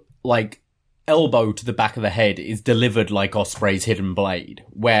final, like, elbow to the back of the head is delivered like Ospreay's hidden blade,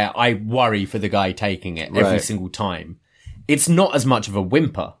 where I worry for the guy taking it every single time, it's not as much of a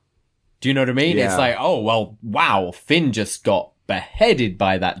whimper. Do you know what I mean? Yeah. It's like, oh, well, wow, Finn just got beheaded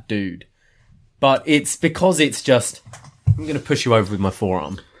by that dude. But it's because it's just, I'm going to push you over with my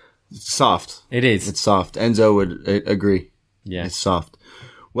forearm. It's soft. It is. It's soft. Enzo would agree. Yeah. It's soft.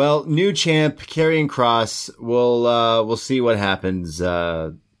 Well, new champ, Karrion Kross. We'll see what happens.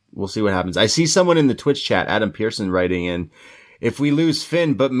 We'll see what happens. I see someone in the Twitch chat, Adam Pearson, writing in, if we lose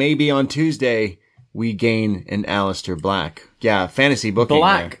Finn, but maybe on Tuesday, we gain an Aleister Black. Yeah, fantasy booking.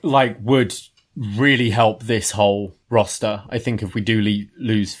 Black, would really help this whole roster. I think if we do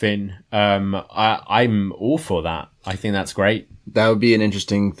lose Finn, I'm all for that. I think that's great. That would be an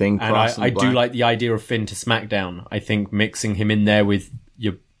interesting thing. And I do like the idea of Finn to SmackDown. I think mixing him in there with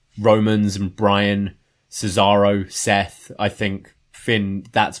your Romans and Bryan, Cesaro, Seth, I think Finn,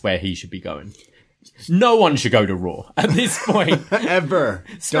 that's where he should be going. No one should go to Raw at this point. Ever.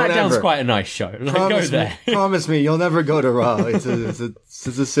 SmackDown's quite a nice show. Go there. Promise me you'll never go to Raw. It's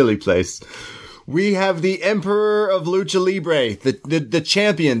a silly place. We have the Emperor of Lucha Libre, the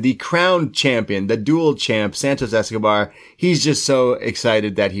champion, the crowned champion, the dual champ, Santos Escobar. He's just so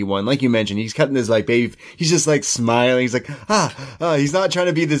excited that he won. Like you mentioned, he's cutting his like baby. He's just like smiling. He's like, he's not trying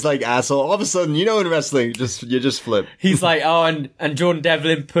to be this like asshole. All of a sudden, in wrestling, you just flip. He's like, and Jordan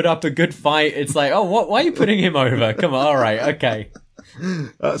Devlin put up a good fight. It's like, why are you putting him over? Come on. All right. Okay.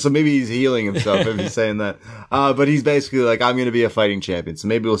 So maybe he's healing himself if he's saying that. But he's basically like, I'm going to be a fighting champion. So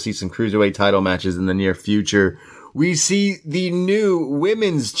maybe we'll see some cruiserweight title matches in the near future. We see the new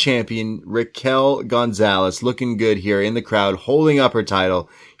women's champion, Raquel Gonzalez, looking good here in the crowd, holding up her title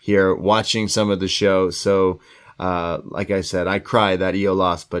here, watching some of the show. So, like I said, I cry that Io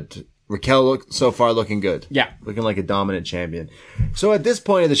lost, but Raquel so far looking good. Yeah. Looking like a dominant champion. So at this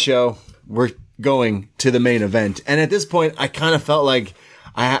point of the show, we're going to the main event. And at this point, I kind of felt like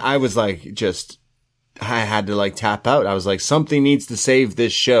I was like, I had to like tap out. I was like, something needs to save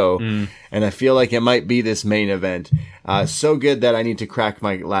this show. And I feel like it might be this main event. So good that I need to crack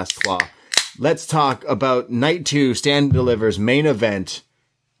my last claw. Let's talk about night 2, Stand and Deliver's main event.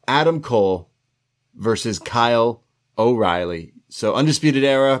 Adam Cole versus Kyle O'Reilly. So Undisputed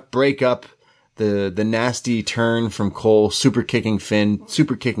Era, breakup, the nasty turn from Cole, super kicking Finn,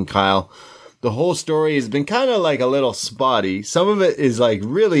 super kicking Kyle. The whole story has been kind of like a little spotty. Some of it is like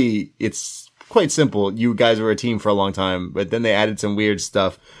really, it's quite simple. You guys were a team for a long time, but then they added some weird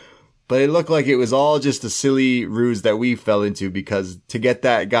stuff. But it looked like it was all just a silly ruse that we fell into because to get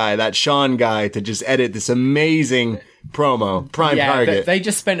that guy, that Sean guy, to just edit this amazing promo, Prime Target. They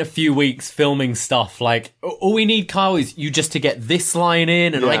just spent a few weeks filming stuff like, all we need, Kyle, is you just to get this line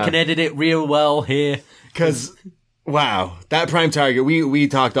in and I can edit it real well here. Because... wow, that Prime Target, we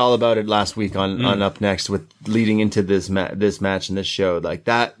talked all about it last week on Up Next with leading into this match and this show. Like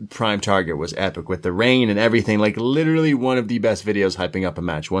that Prime Target was epic with the rain and everything, like literally one of the best videos hyping up a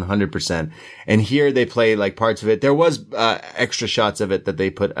match, 100%. And here they play like parts of it. There was extra shots of it that they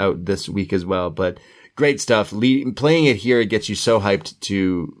put out this week as well, but great stuff. Playing it here, it gets you so hyped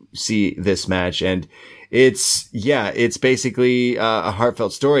to see this match. And it's basically a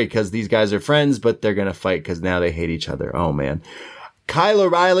heartfelt story because these guys are friends, but they're going to fight because now they hate each other. Oh man. Kyle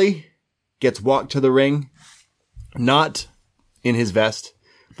O'Reilly gets walked to the ring, not in his vest,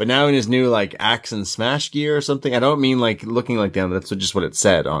 but now in his new like axe and smash gear or something. I don't mean like looking like them. That's just what it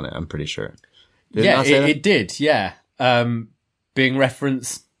said on it. I'm pretty sure. It did. Yeah. Being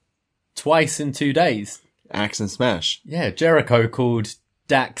referenced twice in 2 days. Axe and smash. Yeah. Jericho called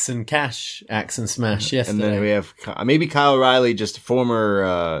Dax and Cash axe and smash yesterday. And then we have maybe Kyle O'Reilly, just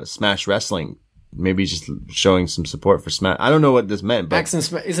former Smash Wrestling. Maybe just showing some support for Smash. I don't know what this meant, but axe and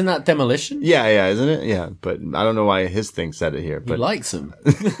smash, isn't that Demolition? Yeah, isn't it? Yeah, but I don't know why his thing said it here. But he likes him.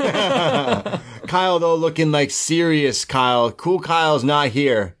 Kyle though, looking like serious Kyle. Cool Kyle's not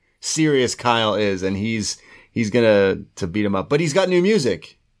here. Serious Kyle is, and he's gonna beat him up. But he's got new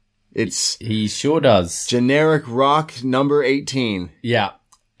music. He sure does. Generic rock number 18. Yeah.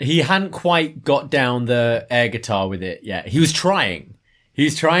 He hadn't quite got down the air guitar with it yet. He was trying.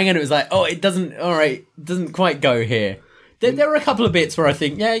 And it was like, oh, it doesn't quite go here. There were a couple of bits where I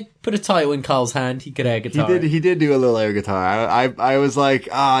think, yeah, put a title in Carl's hand, he could air guitar. He did do a little air guitar. I was like,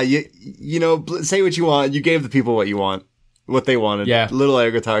 you know, say what you want. You gave the people what they wanted. Yeah. Little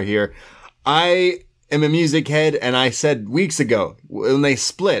air guitar here. I am a music head, and I said weeks ago when they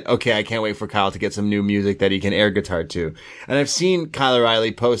split, okay, I can't wait for Kyle to get some new music that he can air guitar to. And I've seen Kyle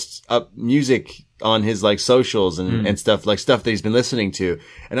O'Reilly post up music on his like socials and stuff that he's been listening to.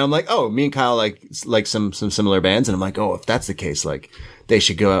 And I'm like, oh, me and Kyle like some similar bands. And I'm like, oh, if that's the case, like they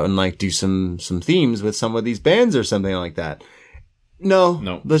should go out and like do some themes with some of these bands or something like that.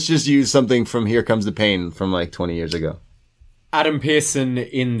 No. Let's just use something from Here Comes the Pain from like 20 years ago. Adam Pearson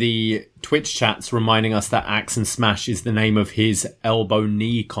in the Twitch chats reminding us that Axe and Smash is the name of his elbow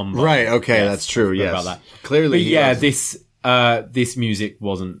knee combo. Right. Okay. Yes, that's true. Yes. About that. Clearly. But this music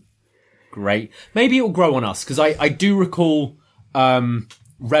wasn't great. Maybe it'll grow on us because I do recall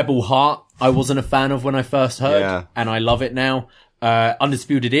Rebel Heart. I wasn't a fan of when I first heard, and I love it now.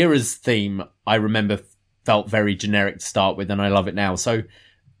 Undisputed Era's theme I remember felt very generic to start with, and I love it now. So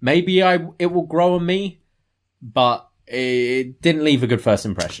maybe it will grow on me, but it didn't leave a good first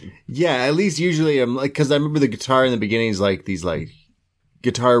impression. Yeah, at least usually I'm like, because I remember the guitar in the beginning is like these like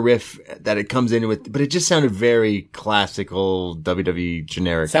guitar riff that it comes in with, but it just sounded very classical WWE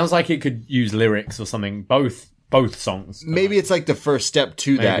generic. Sounds like it could use lyrics or something. Both songs. Maybe it's like the first step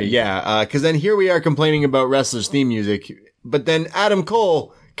to that. Yeah. Cause then here we are complaining about wrestlers theme music, but then Adam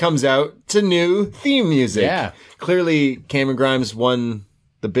Cole comes out to new theme music. Yeah. Clearly Cameron Grimes won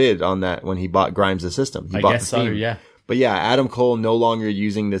the bid on that when he bought Grimes the system. He bought the theme. So, yeah. But yeah, Adam Cole no longer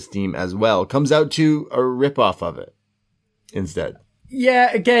using this theme as well. Comes out to a ripoff of it instead. Yeah,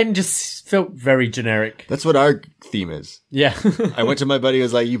 again, just felt very generic. That's what our theme is. Yeah. I went to my buddy who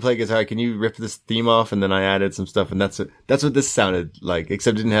was like, you play guitar, can you rip this theme off? And then I added some stuff, and that's what this sounded like,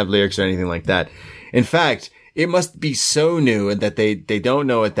 except it didn't have lyrics or anything like that. In fact, it must be so new and that they don't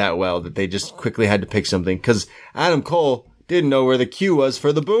know it that well that they just quickly had to pick something, because Adam Cole didn't know where the cue was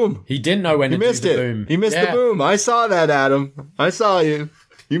for the boom. He didn't know when to do the boom. He missed the boom. I saw that, Adam. I saw you.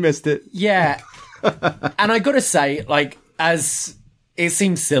 You missed it. Yeah. And I gotta say, like, as it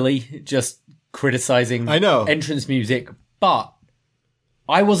seems silly just criticizing entrance music, but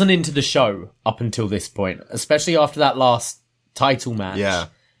I wasn't into the show up until this point, especially after that last title match. Yeah.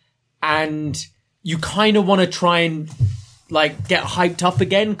 And you kind of want to try and like get hyped up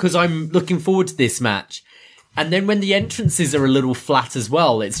again because I'm looking forward to this match. And then when the entrances are a little flat as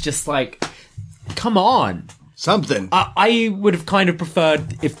well, it's just like, come on. Something. I would have kind of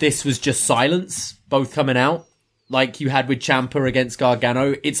preferred if this was just silence, both coming out, like you had with Ciampa against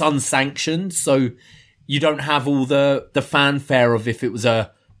Gargano. It's unsanctioned, so you don't have all the fanfare of if it was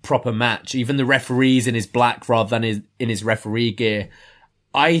a proper match. Even the referee's in his black rather than in his referee gear.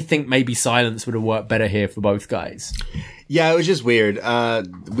 I think maybe silence would have worked better here for both guys. Yeah, it was just weird.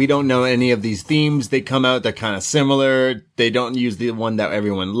 We don't know any of these themes. They come out, they're kind of similar. They don't use the one that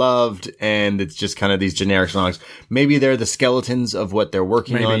everyone loved, and it's just kind of these generic songs. Maybe they're the skeletons of what they're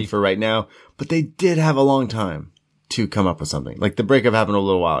working on for right now, but they did have a long time to come up with something. Like the breakup happened a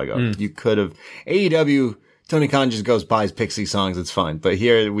little while ago. You could have AEW. Tony Khan just goes buys Pixie songs. It's fine. But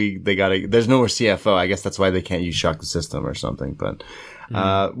here there's no more CFO. I guess that's why they can't use Shock the System or something. But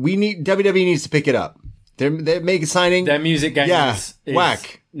WWE needs to pick it up. They're making signing. Their music game is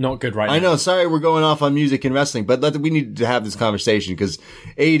whack. Not good right now. I know. Sorry, we're going off on music and wrestling, but we need to have this conversation because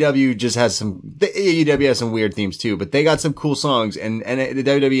AEW just has AEW has some weird themes too, but they got some cool songs and the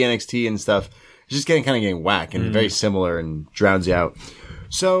WWE NXT and stuff is just getting whack and very similar and drowns you out.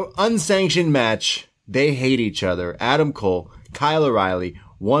 So unsanctioned match. They hate each other. Adam Cole, Kyle O'Reilly,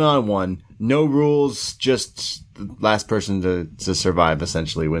 one-on-one, no rules, just the last person to survive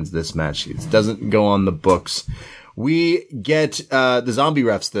essentially wins this match. It doesn't go on the books. We get the zombie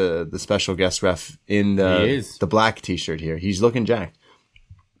refs, the special guest ref in the black t-shirt here. He's looking jacked.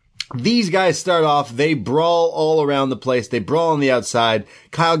 These guys start off, they brawl all around the place. They brawl on the outside.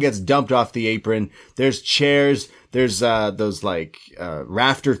 Kyle gets dumped off the apron. There's chairs. There's those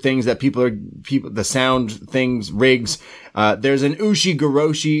rafter things that the sound things, rigs. There's an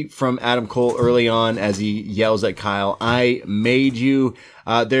Ushi-Goroshi from Adam Cole early on as he yells at Kyle, "I made you."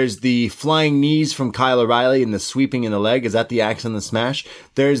 There's the flying knees from Kyle O'Reilly and the sweeping in the leg. Is that the axe and the smash?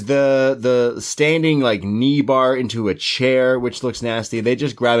 There's the standing knee bar into a chair, which looks nasty. They're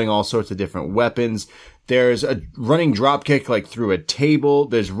just grabbing all sorts of different weapons. There's a running drop kick through a table.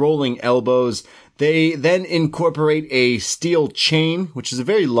 There's rolling elbows. They then incorporate a steel chain, which is a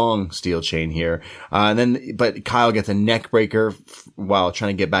very long steel chain here. But Kyle gets a neck breaker while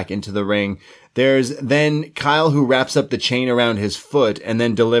trying to get back into the ring. There's then Kyle who wraps up the chain around his foot and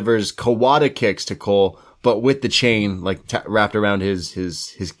then delivers Kawada kicks to Cole, but with the chain wrapped around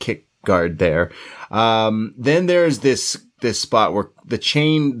his kick guard there. Then there's this spot where the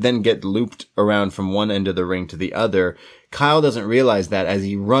chain then get looped around from one end of the ring to the other. Kyle doesn't realize that as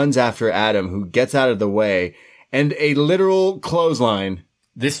he runs after Adam, who gets out of the way, and a literal clothesline.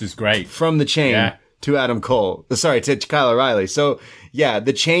 This was great. From the chain to Adam Cole. Sorry, to Kyle O'Reilly. So, yeah,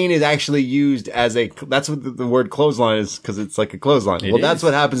 the chain is actually used as that's what the word clothesline is, because it's like a clothesline. That's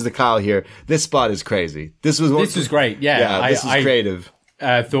what happens to Kyle here. This spot is crazy. This was great. Yeah, this is creative.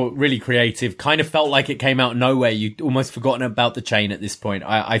 Thought really creative. Kind of felt like it came out of nowhere. You'd almost forgotten about the chain at this point.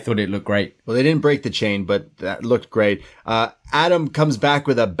 I thought it looked great. Well, they didn't break the chain, but that looked great. Adam comes back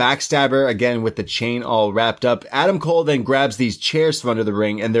with a backstabber, again with the chain all wrapped up. Adam Cole then grabs these chairs from under the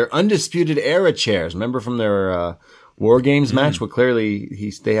ring, and they're Undisputed Era chairs. Remember from their War Games match? Well,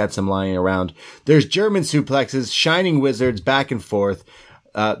 clearly they had some lying around. There's German suplexes, Shining Wizards, back and forth.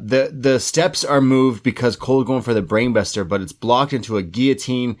 The steps are moved because Cole's going for the brainbuster, but it's blocked into a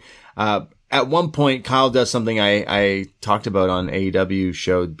guillotine. At one point, Kyle does something I talked about on AEW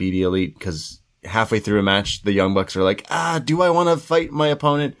show BD Elite, because halfway through a match, the Young Bucks are like, do I want to fight my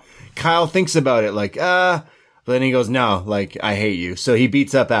opponent? Kyle thinks about it but then he goes, no, I hate you. So he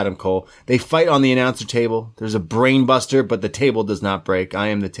beats up Adam Cole. They fight on the announcer table. There's a brainbuster, but the table does not break. I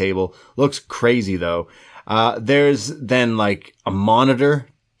am the table. Looks crazy though. There's then a monitor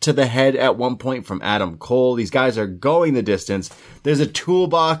to the head at one point from Adam Cole. These guys are going the distance. There's a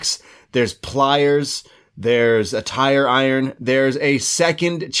toolbox. There's pliers. There's a tire iron. There's a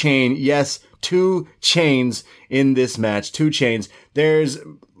second chain. Yes, 2 chains in this match. 2 chains. There's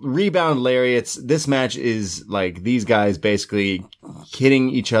rebound lariats. This match is these guys basically hitting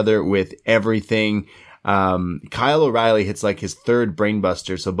each other with everything. Kyle O'Reilly hits his 3rd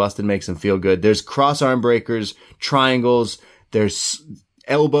brainbuster, so Busted makes him feel good. There's cross arm breakers, triangles, there's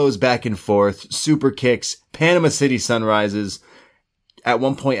elbows back and forth, super kicks, Panama City Sunrises. At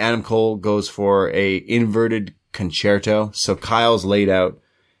one point, Adam Cole goes for a inverted concerto, so Kyle's laid out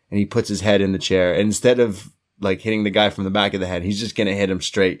and he puts his head in the chair, and instead of hitting the guy from the back of the head, he's just gonna hit him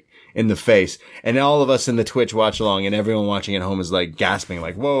straight in the face. And all of us in the Twitch watch along, and everyone watching at home is gasping,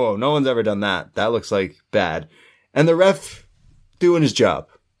 whoa, no one's ever done that. That looks bad. And the ref doing his job,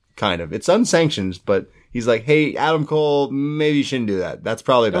 kind of. It's unsanctioned, but he's hey, Adam Cole, maybe you shouldn't do that. That's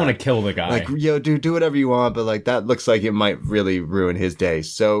probably bad. Don't want to kill the guy. Yo, dude, do whatever you want, but that looks like it might really ruin his day.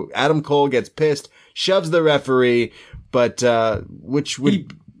 So Adam Cole gets pissed, shoves the referee, but, he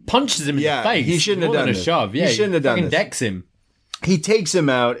punches him in the face. He shouldn't have done a shove. Yeah, he shouldn't have done this. Decks him. He takes him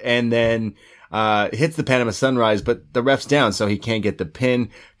out and then hits the Panama Sunrise, but the ref's down, so he can't get the pin.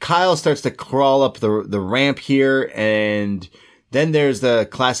 Kyle starts to crawl up the ramp here, and then there's the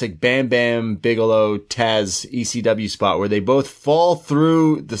classic Bam Bam Bigelow Taz ECW spot where they both fall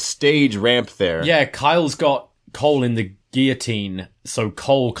through the stage ramp there. Yeah, Kyle's got Cole in the guillotine, so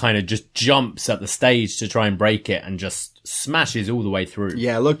Cole kind of just jumps at the stage to try and break it and just smashes all the way through.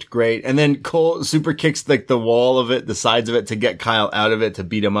 Yeah, it looked great. And then Cole super kicks the wall of it, the sides of it, to get Kyle out of it, to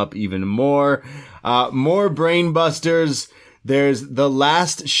beat him up even more. More brain busters. There's the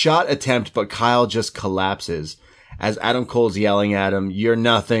last shot attempt, but Kyle just collapses as Adam Cole's yelling at him, "You're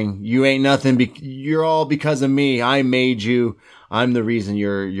nothing. You ain't nothing. You're all because of me. I made you. I'm the reason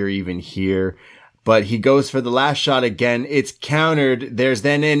you're even here." But he goes for the last shot again. It's countered. There's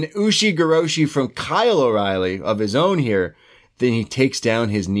then an Ushi-Goroshi from Kyle O'Reilly of his own here. Then he takes down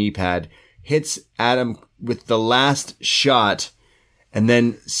his knee pad, hits Adam with the last shot, and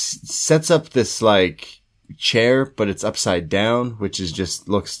then sets up this chair, but it's upside down, which is just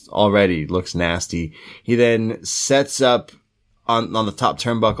looks nasty. He then sets up on the top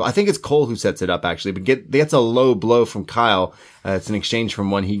turnbuckle. I think it's Cole who sets it up actually, but gets a low blow from Kyle. It's an exchange from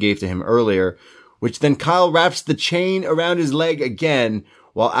one he gave to him earlier, which then Kyle wraps the chain around his leg again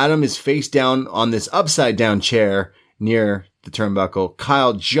while Adam is face down on this upside down chair near the turnbuckle.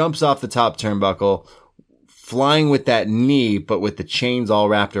 Kyle jumps off the top turnbuckle, flying with that knee, but with the chains all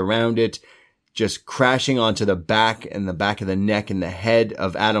wrapped around it, just crashing onto the back and the back of the neck and the head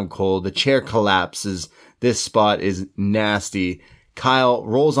of Adam Cole. The chair collapses. This spot is nasty. Kyle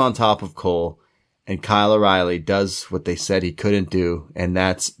rolls on top of Cole, and Kyle O'Reilly does what they said he couldn't do, and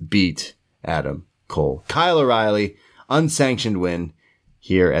that's beat Adam Cole. Kyle O'Reilly, unsanctioned win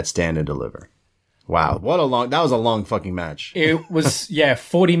here at Stand and Deliver. Wow, that was a long fucking match. It was,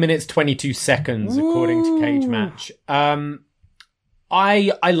 40 minutes, 22 seconds, according to Cage Match.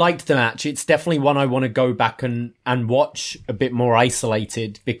 I liked the match. It's definitely one I want to go back and watch a bit more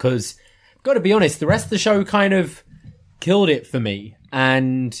isolated, because got to be honest, the rest of the show kind of killed it for me.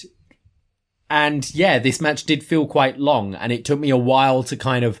 And this match did feel quite long, and it took me a while to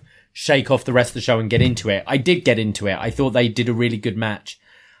kind of shake off the rest of the show and get into it. I did get into it. I thought they did a really good match.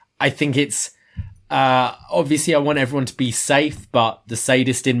 I think it's, obviously I want everyone to be safe, but the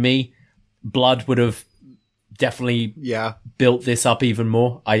sadist in me, blood would have definitely built this up even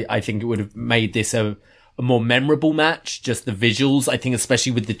more. I think it would have made this a more memorable match. Just the visuals, I think,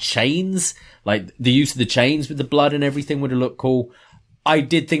 especially with the chains, like the use of the chains with the blood and everything would have looked cool. I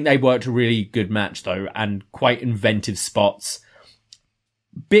did think they worked a really good match though, and quite inventive spots.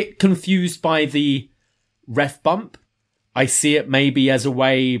 Bit confused by the ref bump. I see it maybe as a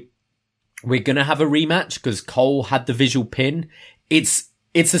way we're going to have a rematch because Cole had the visual pin. It's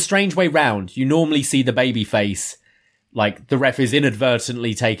a strange way round. You normally see the babyface, like the ref is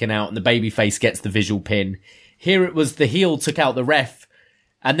inadvertently taken out and the babyface gets the visual pin. Here it was the heel took out the ref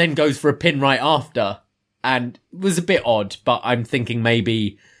and then goes for a pin right after. And it was a bit odd, but I'm thinking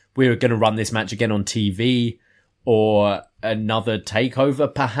maybe we were going to run this match again on TV or another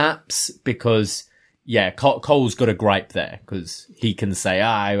takeover perhaps, because Cole's got a gripe there because he can say,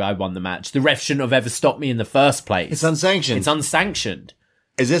 I won the match. The ref shouldn't have ever stopped me in the first place. It's unsanctioned.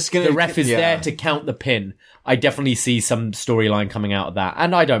 Is this going to... The ref is there to count the pin. I definitely see some storyline coming out of that.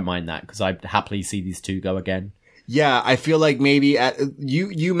 And I don't mind that because I'd happily see these two go again. Yeah, I feel like maybe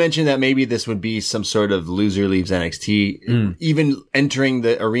you mentioned that maybe this would be some sort of loser leaves NXT. Even entering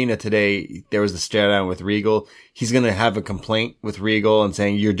the arena today, there was the stare down with Regal. He's going to have a complaint with Regal and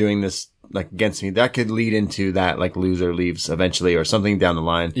saying, you're doing this like against me. That could lead into that like loser leaves eventually or something down the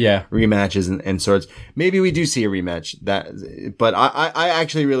line. Yeah. Rematches and sorts. Maybe we do see a rematch but I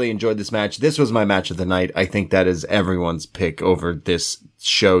actually really enjoyed this match. This was my match of the night. I think that is everyone's pick over this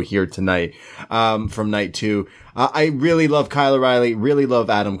show here tonight, from night 2. I really love Kyle O'Reilly, really love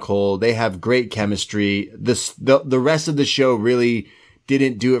Adam Cole. They have great chemistry. The rest of the show really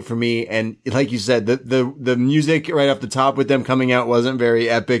didn't do it for me. And like you said, the music right off the top with them coming out wasn't very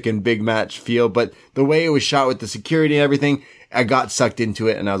epic and big match feel, but the way it was shot with the security and everything, I got sucked into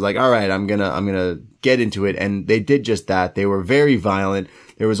it and I was like, all right, I'm gonna get into it. And they did just that. They were very violent.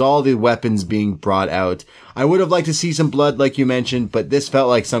 There was all the weapons being brought out. I would have liked to see some blood, like you mentioned, but this felt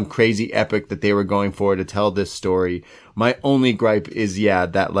like some crazy epic that they were going for to tell this story. My only gripe is,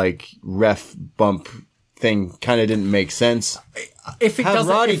 that like ref bump thing kind of didn't make sense. If it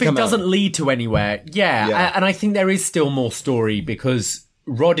doesn't lead to anywhere, and I think there is still more story because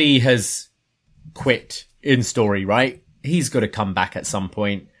Roddy has quit in story, right? He's got to come back at some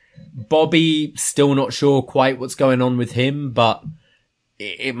point. Bobby, still not sure quite what's going on with him, but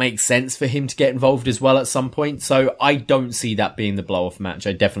it makes sense for him to get involved as well at some point. So I don't see that being the blow-off match.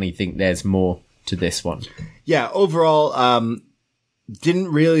 I definitely think there's more to this one. Yeah, overall,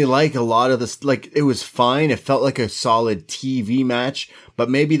 didn't really like a lot of this. Like, it was fine. It felt like a solid TV match, but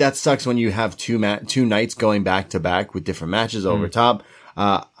maybe that sucks when you have two nights going back to back with different matches over top.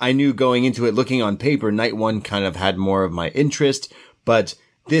 I knew going into it, looking on paper, night 1 kind of had more of my interest, but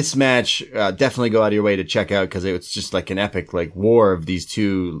this match, definitely go out of your way to check out because it's just like an epic like war of these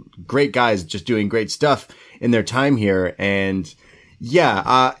two great guys just doing great stuff in their time here. And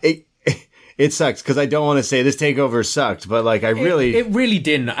it sucks because I don't want to say this takeover sucked, but like it really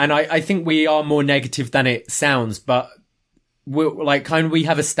didn't. And I think we are more negative than it sounds, but we're like we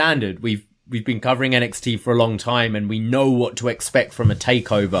have a standard. We've been covering NXT for a long time and we know what to expect from a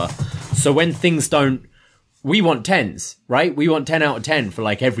takeover. So when things don't, we want 10s, right? We want 10 out of 10 for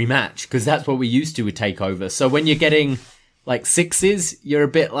like every match because that's what we used to with takeover. So when you're getting like 6s, you're a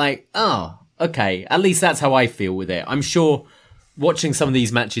bit like, oh, okay. At least that's how I feel with it. I'm sure watching some of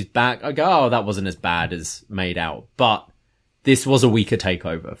these matches back, I go, oh, that wasn't as bad as made out. But this was a weaker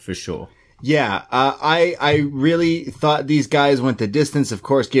TakeOver for sure. Yeah, I really thought these guys went the distance, of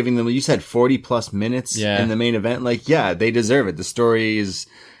course, giving them, you said 40 plus minutes in the main event. Like, yeah, they deserve it. The story is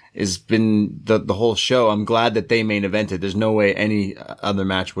been the whole show. I'm glad that they main evented. There's no way any other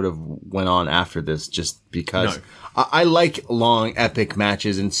match would have went on after this, just because I like long epic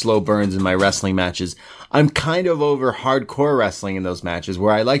matches and slow burns in my wrestling matches. I'm kind of over hardcore wrestling in those matches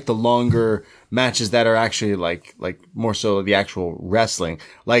where I like the longer matches that are actually like more so the actual wrestling.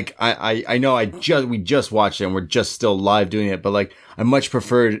 Like I know we just watched it and we're just still live doing it, but like I much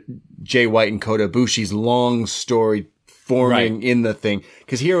preferred Jay White and Kota Ibushi's long story forming in the thing.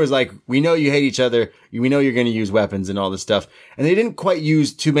 Cause here was like, we know you hate each other. We know you're going to use weapons and all this stuff. And they didn't quite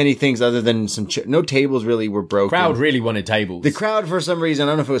use too many things other than no tables really were broken. Crowd really wanted tables. The crowd, for some reason,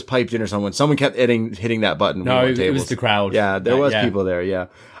 I don't know if it was piped in or someone kept hitting that button. No, it was the crowd. Yeah, there was people there. Yeah.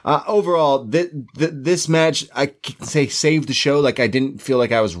 Overall, this match, I can say saved the show. Like I didn't feel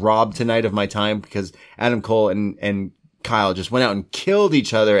like I was robbed tonight of my time because Adam Cole and Kyle just went out and killed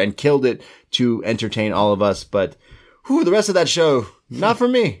each other and killed it to entertain all of us. But the rest of that show, not for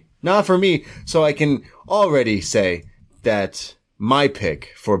me. Not for me. So I can already say that my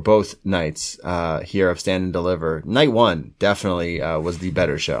pick for both nights here of Stand and Deliver, night one definitely was the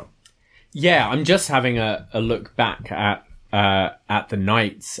better show. Yeah, I'm just having a look back at the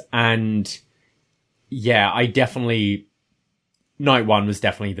nights, and yeah, night one was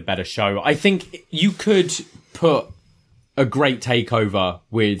definitely the better show. I think you could put a great TakeOver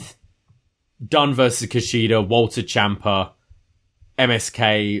with Dunn versus Kushida, Walter Ciampa,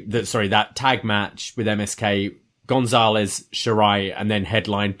 MSK, that tag match with MSK, Gonzalez, Shirai, and then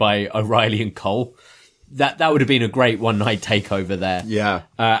headlined by O'Reilly and Cole. That would have been a great one-night TakeOver there. Yeah.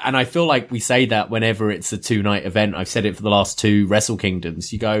 And I feel like we say that whenever it's a 2-night event. I've said it for the last 2 Wrestle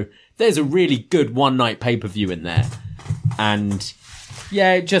Kingdoms. You go, there's a really good one-night pay-per-view in there. And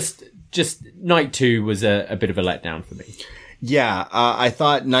yeah, just night 2 was a bit of a letdown for me. Yeah, I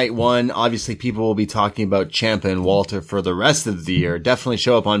thought night one, obviously people will be talking about Ciampa and Walter for the rest of the year. Definitely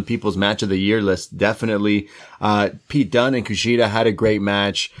show up on people's match of the year list. Definitely. Pete Dunne and Kushida had a great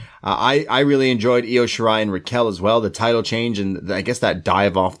match. I really enjoyed Io Shirai and Raquel as well. The title change and I guess that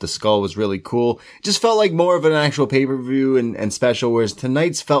dive off the skull was really cool. It just felt like more of an actual pay-per-view and special, whereas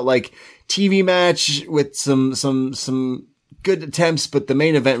tonight's felt like TV match with some good attempts, but the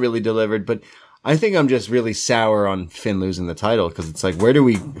main event really delivered. But I think I'm just really sour on Finn losing the title because it's like, where do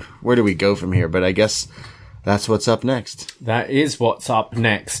we go from here? But I guess that's what's up next. That is what's up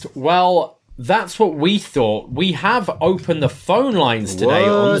next. Well, that's what we thought. We have opened the phone lines today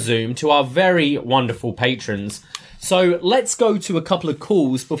on Zoom to our very wonderful patrons. So let's go to a couple of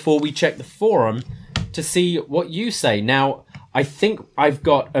calls before we check the forum to see what you say. Now, I think I've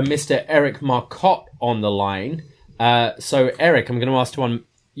got a Mr. Eric Marcotte on the line. So Eric, I'm going to ask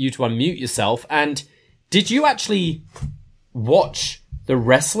you to unmute yourself. And did you actually watch the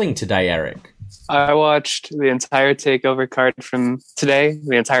wrestling today, Eric? I watched the entire TakeOver card from today,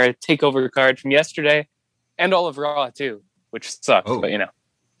 the entire TakeOver card from yesterday, and all of Raw too, which sucks, but you know.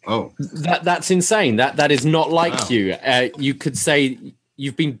 Oh, that's insane. That is not like you. You could say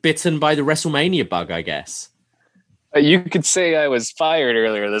you've been bitten by the WrestleMania bug, I guess. You could say I was fired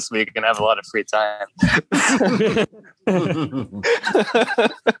earlier this week and have a lot of free time.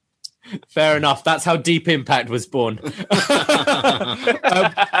 Fair enough. That's how Deep Impact was born. What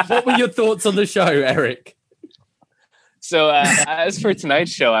were your thoughts on the show, Eric? So as for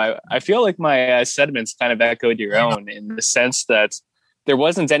tonight's show, I feel like my sentiments kind of echoed your own in the sense that there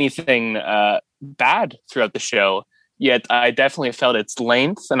wasn't anything bad throughout the show. Yet I definitely felt its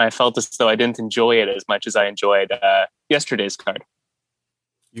length, and I felt as though I didn't enjoy it as much as I enjoyed yesterday's card.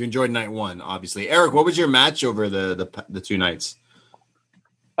 You enjoyed night one, obviously. Eric, what was your match over the 2 nights?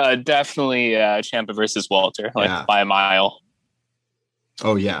 Definitely Ciampa versus Walter, by a mile.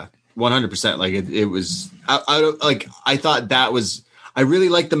 Oh yeah, 100%. Like it was. I thought that was. I really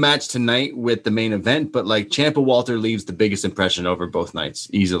liked the match tonight with the main event, but like Ciampa Walter leaves the biggest impression over both nights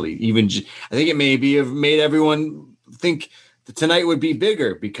easily. Even I think it maybe have made everyone think that tonight would be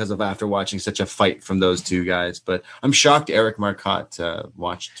bigger because of after watching such a fight from those two guys. But I'm shocked Eric Marcotte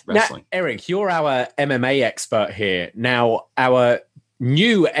watched wrestling. Now, Eric, you're our MMA expert here. Now, our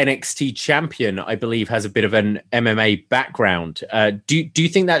new NXT champion, I believe, has a bit of an MMA background. Do you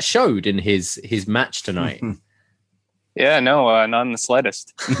think that showed in his match tonight? Yeah, no, not in the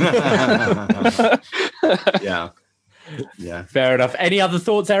slightest. Yeah. Fair enough. Any other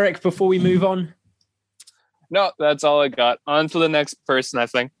thoughts, Eric, before we move on? No, that's all I got. On to the next person, I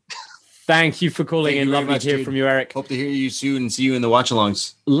think. Thank you for calling in. Lovely to hear dude. from you, Eric. Hope to hear you soon and see you in the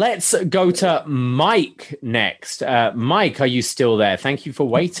watch-alongs. Let's go to Mike next. Mike, are you still there? Thank you for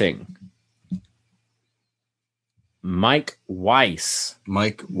waiting. Mike Weiss.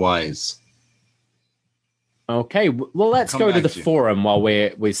 Mike Wise. Okay, well, let's go to the forum while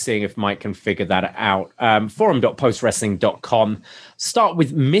we're seeing if Mike can figure that out. Forum.postwrestling.com. Start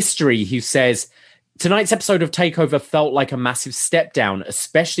with Mystery, who says, tonight's episode of TakeOver felt like a massive step down,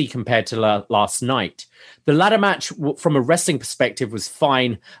 especially compared to last night. The ladder match, from a wrestling perspective, was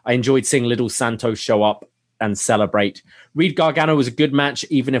fine. I enjoyed seeing Little Santos show up and celebrate. Reed Gargano was a good match,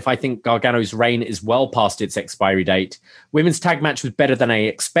 even if I think Gargano's reign is well past its expiry date. Women's tag match was better than I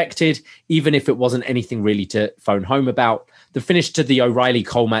expected, even if it wasn't anything really to phone home about. The finish to the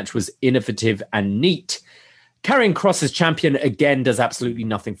O'Reilly-Cole match was innovative and neat. Karrion Kross as champion again does absolutely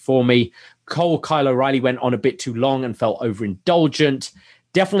nothing for me. Kyle O'Reilly went on a bit too long and felt overindulgent.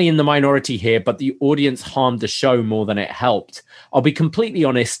 Definitely in the minority here, but the audience harmed the show more than it helped. I'll be completely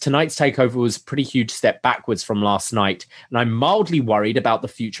honest, tonight's TakeOver was a pretty huge step backwards from last night, and I'm mildly worried about the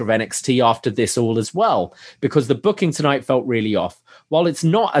future of NXT after this all as well, because the booking tonight felt really off. While it's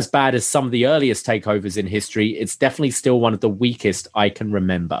not as bad as some of the earliest TakeOvers in history, it's definitely still one of the weakest I can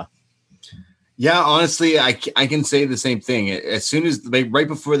remember. Yeah, honestly, I can say the same thing. As soon as, right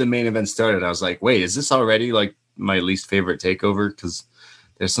before the main event started, I was like, wait, is this already like my least favorite TakeOver? Because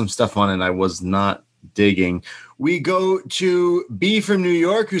there's some stuff on it I was not digging. We go to B from New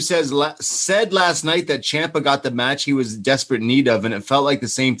York, who said last night that Ciampa got the match he was in desperate need of, and it felt like the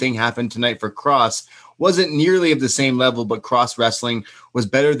same thing happened tonight for Kross. Wasn't nearly of the same level, but Kross wrestling was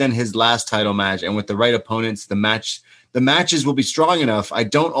better than his last title match, and with the right opponents, the matches will be strong enough. I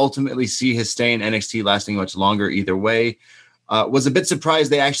don't ultimately see his stay in NXT lasting much longer either way. Was a bit surprised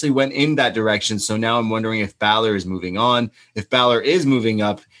they actually went in that direction. So now I'm wondering if Balor is moving on. If Balor is moving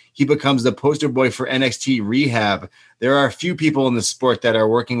up, he becomes the poster boy for NXT rehab. There are a few people in the sport that are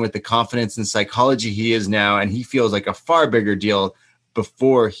working with the confidence and psychology he is now, and he feels like a far bigger deal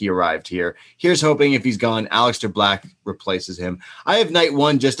before he arrived here. Here's hoping if he's gone, Aleister Black replaces him. I have night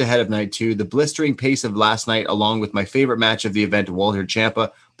one just ahead of night two. The blistering pace of last night, along with my favorite match of the event, Walter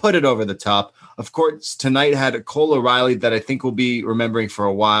Ciampa, put it over the top. Of course, tonight had a Cole O'Reilly that I think we'll be remembering for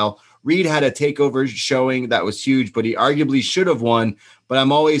a while. Reed had a TakeOver showing that was huge, but he arguably should have won. But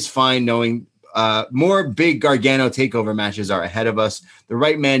I'm always fine knowing more big Gargano TakeOver matches are ahead of us. The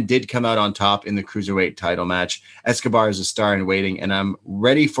right man did come out on top in the Cruiserweight title match. Escobar is a star in waiting, and I'm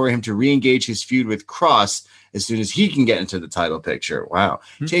ready for him to re-engage his feud with Kross as soon as he can get into the title picture. Wow.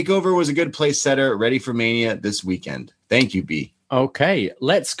 TakeOver was a good place setter, ready for Mania this weekend. Thank you, B. Okay,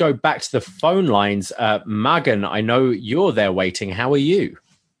 let's go back to the phone lines. Magan, I know you're there waiting. How are you?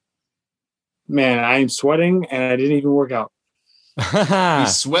 Man, I'm sweating, and I didn't even work out.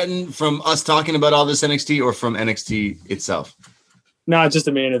 He's sweating from us talking about all this NXT or from NXT itself? No, just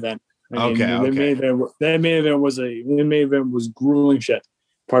the main event. The main event was grueling shit.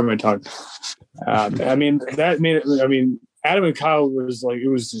 Pardon my tongue. Adam and Kyle was like, it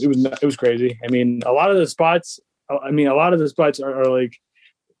was crazy. I mean, a lot of the spots are like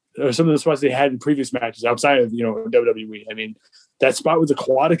some of the spots they had in previous matches outside of WWE. I mean, that spot with the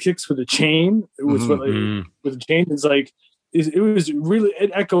quad kicks with the chain, it was with the chain. It's like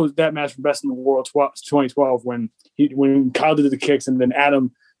it echoes that match from Best in the World 2012 when Kyle did the kicks and then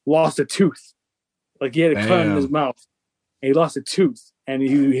Adam lost a tooth, like he had a cut in his mouth and he lost a tooth and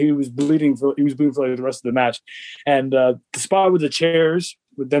he was bleeding for like the rest of the match. And the spot with the chairs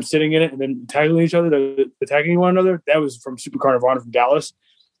with them sitting in it and then tackling each other, attacking one another, that was from Super Card of Honor from Dallas.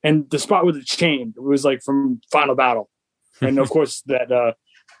 And the spot with the chain, it was like from Final Battle. And of course that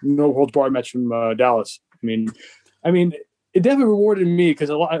no holds barred match from Dallas. I mean, it definitely rewarded me because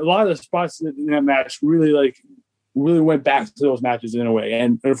a lot of the spots in that match really went back to those matches in a way.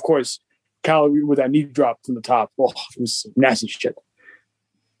 And of course, Kyle with that knee drop from the top. Oh, it was nasty shit.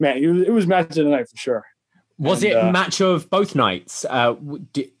 Man, it was match of the night for sure. Was it match of both nights?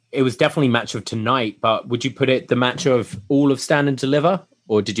 It was definitely match of tonight, but would you put it the match of all of Stand and Deliver,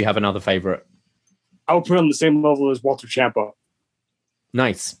 or did you have another favorite? I would put it on the same level as Walter Ciampa.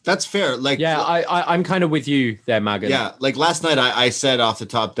 Nice. That's fair. I'm kind of with you there, Magan. Yeah, like last night I said off the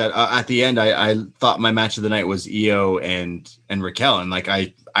top that at the end I thought my match of the night was Io and Raquel, and like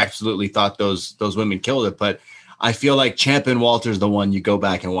I absolutely thought those women killed it. But I feel like Ciampa and Walter's the one you go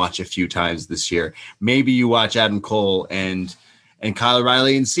back and watch a few times this year. Maybe you watch Adam Cole and Kyle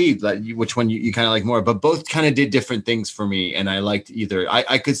O'Reilly and see which one you kind of like more. But both kind of did different things for me, and I liked either.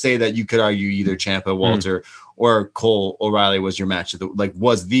 I could say that you could argue either Ciampa, Walter, or Cole O'Reilly was your match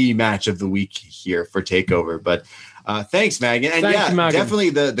was the match of the week here for TakeOver. But Thanks, Megan. And Thank you, Megan.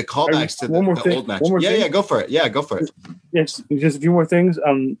 definitely the callbacks to the old match. Yeah, go for it. Yeah, go for it. Yes, just a few more things.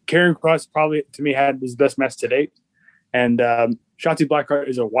 Karrion Kross probably to me had his best match to date, and Shotzi Blackheart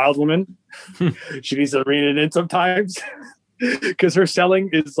is a wild woman. She needs to rein it in sometimes because her selling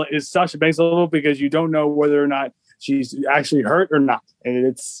is Sasha Banks level because you don't know whether or not she's actually hurt or not,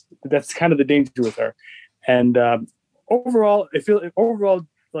 and that's kind of the danger with her. And overall,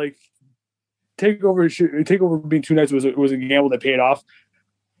 like Takeover being 2 nights was a gamble that paid off.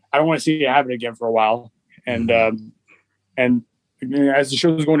 I don't want to see it happen again for a while. And as the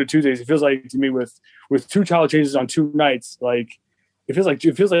show is going to Tuesdays, it feels like to me with 2 title changes on 2 nights, like it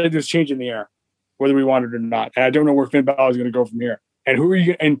feels like there's change in the air, whether we want it or not. And I don't know where Finn Balor is going to go from here. And who are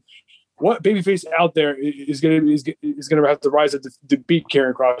you? And what babyface out there is going to have to rise up to beat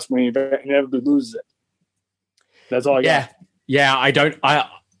Karrion Kross when he inevitably loses it? That's all I got. Yeah.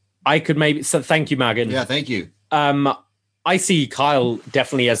 I could maybe. So thank you, Megan. Yeah, thank you. I see Kyle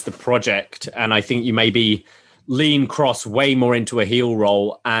definitely as the project, and I think you maybe lean Kross way more into a heel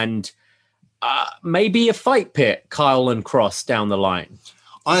role and maybe a fight pit, Kyle and Kross down the line.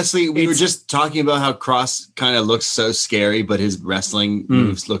 Honestly, we were just talking about how Kross kind of looks so scary, but his wrestling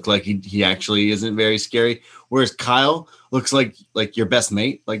moves look like he actually isn't very scary. Whereas Kyle looks like your best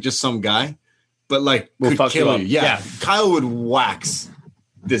mate, like just some guy, but like will could kill you. Yeah, Kyle would wax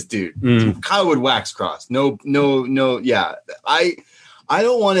this dude. Kyle would wax Kross. No. Yeah, I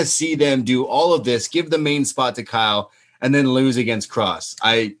don't want to see them do all of this. Give the main spot to Kyle and then lose against Kross.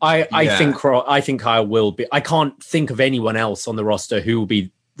 I think Kyle will be. I can't think of anyone else on the roster who will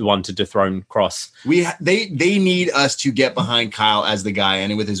be the one to dethrone Kross. They need us to get behind Kyle as the guy,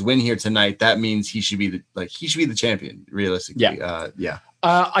 and with his win here tonight, that means he should be the champion. Realistically, yeah.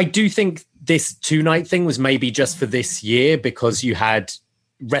 I do think this 2-night thing was maybe just for this year because you had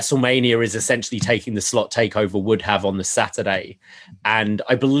WrestleMania is essentially taking the slot TakeOver would have on the Saturday. And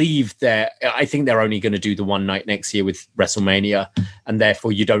I believe I think they're only going to do the 1 night next year with WrestleMania. And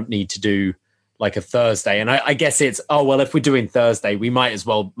therefore you don't need to do like a Thursday. And I guess it's, if we're doing Thursday, we might as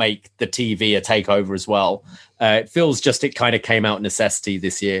well make the TV a TakeOver as well. It feels just, it kind of came out necessity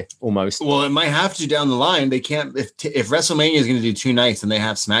this year almost. Well, it might have to down the line. They can't, if WrestleMania is going to do 2 nights and they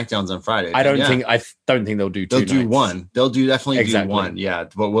have SmackDowns on Friday. I don't think they'll do 2 nights. They'll do 1. They'll definitely do 1. Yeah.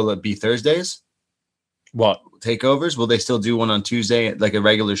 But will it be Thursdays? What? Takeovers? Will they still do one on Tuesday, like a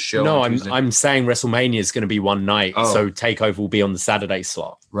regular show? No, I'm saying WrestleMania is going to be 1 night, so Takeover will be on the Saturday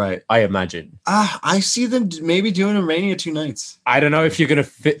slot. Right, I imagine. I see them maybe doing a Mania 2 nights. I don't know if you're going to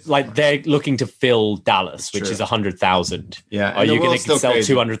fit. Like they're looking to fill Dallas, which is 100,000. Yeah, are you going to sell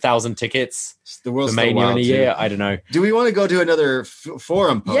 200,000 tickets? The world's for Mania in a year. I don't know. Do we want to go to another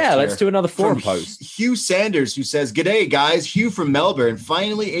forum post? Yeah, let's do another forum post. Hugh Sanders, who says, "G'day guys, Hugh from Melbourne,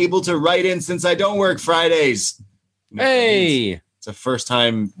 finally able to write in since I don't work Fridays." Hey, it's a first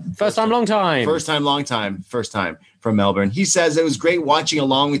time, long time from Melbourne. He says it was great watching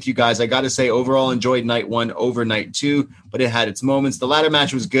along with you guys. I got to say, overall enjoyed night 1 over night 2, but it had its moments. The ladder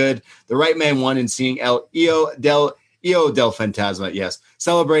match was good. The right man won, and seeing Io del Fantasma, yes,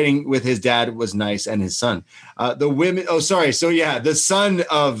 celebrating with his dad was nice, and his son. The women. Oh, sorry. So yeah, the son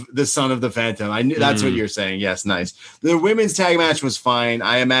of the Phantom. I knew that's what you're saying. Yes, nice. The women's tag match was fine.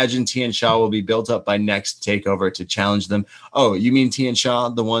 I imagine T and Shaw will be built up by next TakeOver to challenge them. Oh, you mean T and Shaw,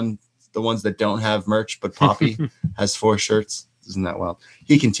 the ones that don't have merch, but Poppy has 4 shirts. Isn't that wild?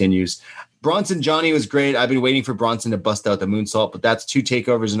 He continues. Bronson Johnny was great. I've been waiting for Bronson to bust out the moonsault, but that's 2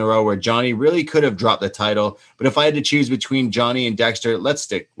 takeovers in a row where Johnny really could have dropped the title. But if I had to choose between Johnny and Dexter, let's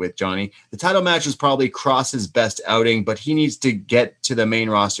stick with Johnny. The title match was probably Cross's best outing, but he needs to get to the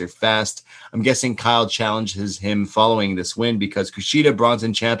main roster fast. I'm guessing Kyle challenges him following this win because Kushida,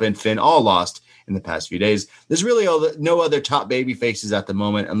 Bronson, Ciampa, and Finn all lost in the past few days. There's really no other top baby faces at the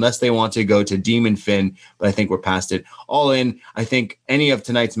moment unless they want to go to Demon Finn, but I think we're past it. All in, I think any of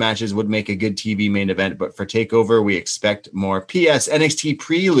tonight's matches would make a good TV main event, but for TakeOver, we expect more. P.S. NXT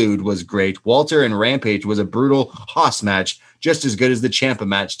Prelude was great. Walter and Rampage was a brutal Haas match, just as good as the Ciampa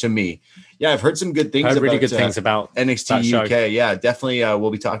match to me. Yeah, I've heard some good things things about NXT UK. Yeah, definitely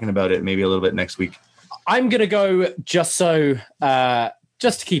we'll be talking about it maybe a little bit next week. I'm going to go just to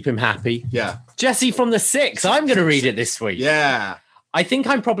keep him happy. Yeah. Jesse from the 6. I'm going to read it this week. Yeah. I think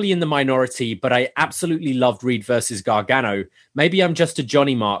I'm probably in the minority, but I absolutely loved Reed versus Gargano. Maybe I'm just a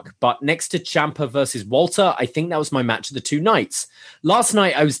Johnny mark, but next to Ciampa versus Walter, I think that was my match of the 2 nights. Last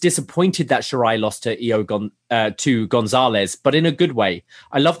night, I was disappointed that Shirai lost to Gonzalez, but in a good way.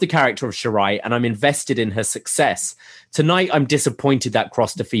 I love the character of Shirai, and I'm invested in her success. Tonight, I'm disappointed that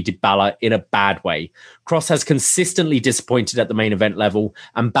Kross defeated Balor in a bad way. Kross has consistently disappointed at the main event level,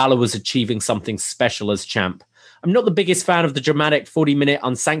 and Balor was achieving something special as champ. I'm not the biggest fan of the dramatic 40-minute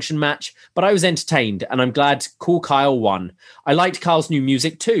unsanctioned match, but I was entertained, and I'm glad Cool Kyle won. I liked Kyle's new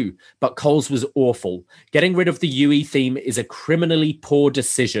music too, but Cole's was awful. Getting rid of the Yui theme is a criminally poor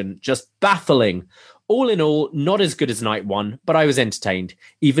decision, just baffling. All in all, not as good as night one, but I was entertained,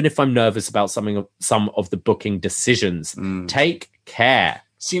 even if I'm nervous about some of the booking decisions. Take care.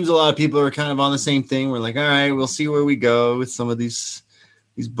 Seems a lot of people are kind of on the same thing. We're like, all right, we'll see where we go with some of these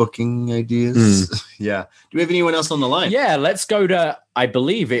booking ideas. Yeah. Do we have anyone else on the line? Yeah, let's go to, I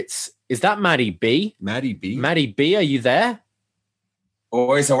believe is that Maddie B? Maddie B? Maddie B, are you there?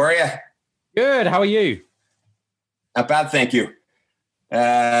 Boys, how are you? Good, how are you? Not bad, thank you.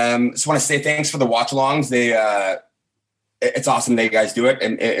 Just want to say thanks for the watch-alongs. It's awesome that you guys do it.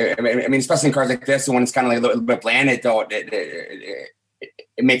 And I mean, especially in cards like this, when it's kind of like a little bit bland, it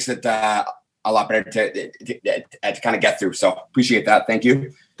makes it a lot better to kind of get through. So appreciate that. Thank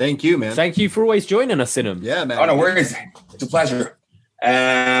you. Thank you, man. Thank you for always joining us in them. Yeah, man. Oh, no worries. It's a pleasure.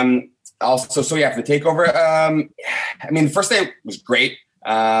 Also, so yeah, for the takeover, I mean, the first day was great.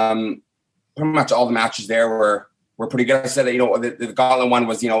 Pretty much all the matches there were pretty good. I said that, the Gauntlet one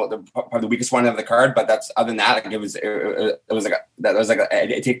was, probably the weakest one of the card, but that's other than that, like it was like a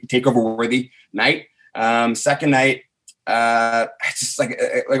takeover worthy night. Second night, just like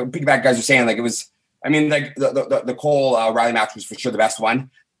piggyback guys are saying, like it was, I mean, like the Cole Riley match was for sure the best one,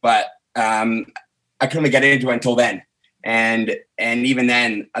 but I couldn't get into it until then. And even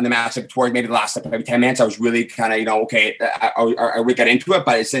then, on the match, like toward maybe the last maybe 10 minutes, I was really kind of, okay, I would get into it,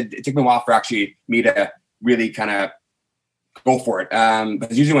 but it took me a while for actually me to really kind of go for it.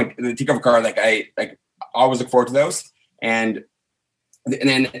 Because usually when the takeover card, I always look forward to those, and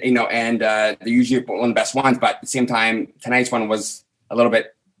then they're usually one of the best ones. But at the same time, tonight's one was a little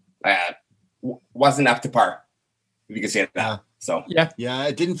bit wasn't up to par, if you could say that. So yeah,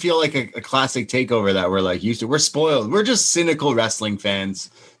 it didn't feel like a classic takeover that we're like used to. We're spoiled. We're just cynical wrestling fans.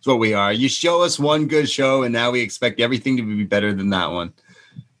 That's what we are. You show us one good show, and now we expect everything to be better than that one.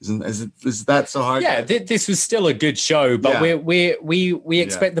 Is that so hard? Yeah, this was still a good show, but we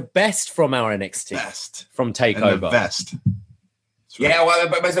expect the best from our NXT, best from TakeOver, and the best. Right. Yeah, well,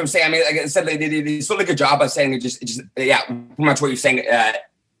 but as I'm saying, I mean, like I said, they still did a good job of saying it. Just pretty much what you're saying.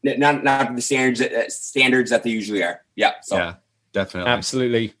 Not the standards that they usually are. Yeah. So. Yeah. Definitely.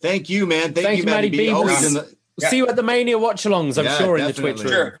 Absolutely. Thank you, man. Thank you, Maddie B. Always we'll see you at the Mania watch-alongs, I'm sure, in the Twitch room.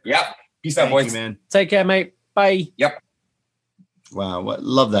 Sure. Yep. Peace out, boys. You, man. Take care, mate. Bye. Yep. Wow.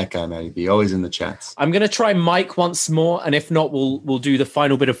 Love that guy, Maddie B. Always in the chats. I'm going to try Mike once more, and if not, we'll do the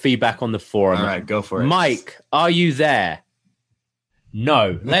final bit of feedback on the forum. All right, go for it. Mike, are you there?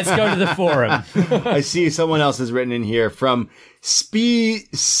 No. Let's go to the forum. I see someone else has written in here from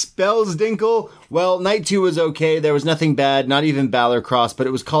Spellsdinkle. Well, night 2 was okay. There was nothing bad, not even Balor Cross, but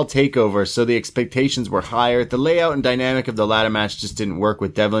it was called TakeOver, so the expectations were higher. The layout and dynamic of the ladder match just didn't work,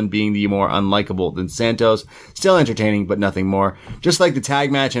 with Devlin being the more unlikable than Santos. Still entertaining, but nothing more. Just like the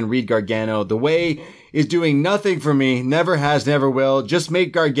tag match and Reed Gargano, the way is doing nothing for me. Never has, never will. Just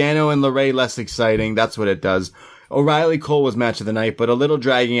make Gargano and LeRae less exciting. That's what it does. O'Reilly Cole was match of the night, but a little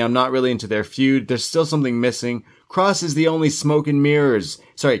dragging. I'm not really into their feud. There's still something missing. Cross is only smoke and mirrors.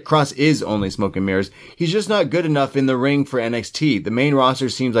 He's just not good enough in the ring for NXT. The main roster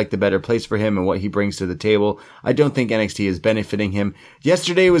seems like the better place for him and what he brings to the table. I don't think NXT is benefiting him.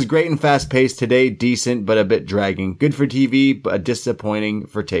 Yesterday was great and fast paced. Today, decent, but a bit dragging. Good for TV, but disappointing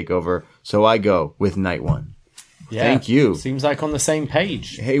for TakeOver. So I go with night 1. Yeah, thank you. Seems like on the same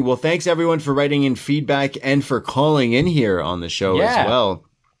page. Hey, well, thanks everyone for writing in feedback and for calling in here on the show as well.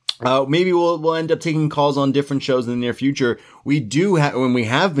 Maybe we'll end up taking calls on different shows in the near future. We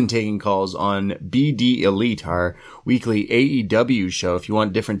have been taking calls on BD Elite, our weekly AEW show. If you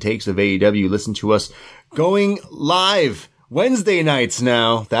want different takes of AEW, listen to us going live Wednesday nights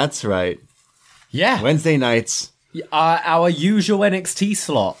now. That's right. Yeah. Wednesday nights. Our usual NXT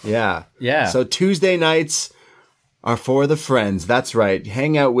slot. Yeah. Yeah. So Tuesday nights are for the friends. That's right.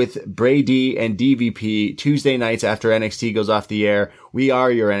 Hang out with Brady and DVP Tuesday nights after NXT goes off the air. We are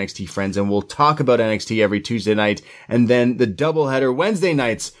your NXT friends, and we'll talk about NXT every Tuesday night. And then the doubleheader Wednesday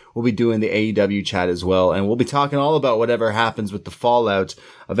nights, we'll be doing the AEW chat as well. And we'll be talking all about whatever happens with the fallout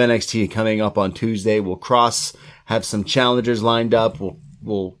of NXT coming up on Tuesday. We'll have some challengers lined up.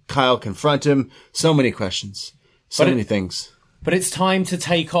 We'll Kyle confront him. So many questions. So many things. But it's time to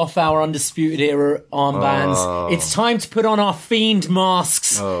take off our Undisputed Era armbands. It's time to put on our Fiend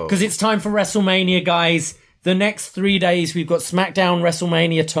masks. Because it's time for WrestleMania, guys. The next 3 days, we've got SmackDown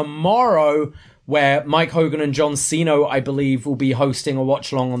WrestleMania tomorrow. where Mike Hogan and John Cena, I believe, will be hosting a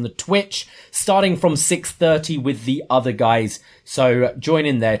watch-along on the Twitch, starting from 6:30 with the other guys. So join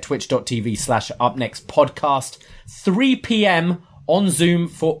in there, twitch.tv/upnextpodcast. 3 p.m. on Zoom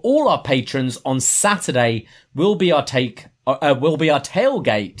for all our patrons on Saturday will be our tailgate,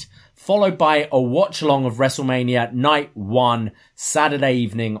 followed by a watch-along of WrestleMania Night 1, Saturday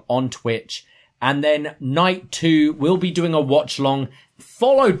evening on Twitch. And then Night 2, we'll be doing a watch-along,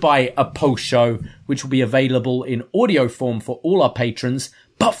 followed by a post-show, which will be available in audio form for all our patrons,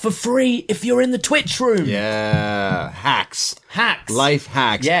 but for free if you're in the Twitch room. Yeah. Hacks. Life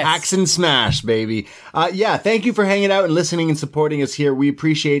hacks. Yes. Hacks and smash, baby. Thank you for hanging out and listening and supporting us here. We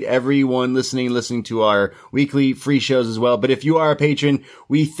appreciate everyone listening to our weekly free shows as well. But if you are a patron,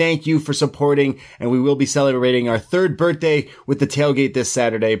 we thank you for supporting, and we will be celebrating our 3rd birthday with the tailgate this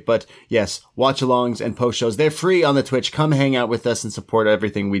Saturday. But yes, watch-alongs and post-shows, they're free on the Twitch. Come hang out with us and support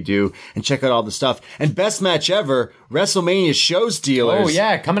everything we do and check out all the stuff. And best match ever, WrestleMania show stealers. Oh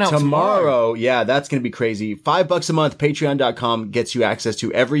yeah, coming out tomorrow. Yeah, that's going to be crazy. $5 a month, patreon.com gets you access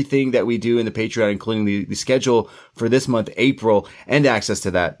to everything that we do in the Patreon, including the schedule for this month, April, and access to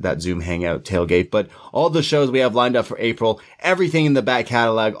that Zoom Hangout tailgate. But all the shows we have lined up for April, everything in the back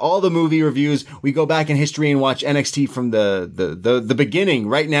catalog, all the movie reviews. We go back in history and watch NXT from the beginning.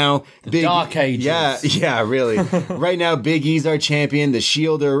 Right now, the Dark Ages. Yeah, really. Right now, Big E's our champion. The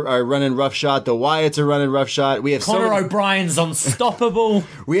Shield are running roughshod. The Wyatts are running roughshod. We have Conor O'Brien's unstoppable.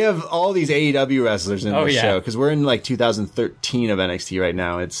 We have all these AEW wrestlers in this show because we're in like 2013 of NXT right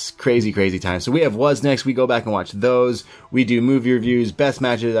now. It's crazy, crazy time. So we have What's Next. We go back and watch those. We do movie reviews, best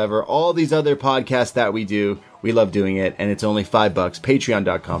matches ever, all these other podcasts that we do. We love doing it, and it's only $5.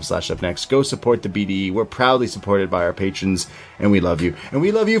 Patreon.com/upnext. Go support the BDE. We're proudly supported by our patrons, and we love you. And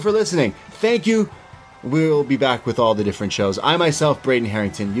we love you for listening. Thank you. We'll be back with all the different shows. I myself, Braden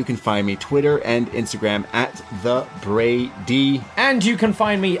Harrington. You can find me Twitter and Instagram at the Brady. And you can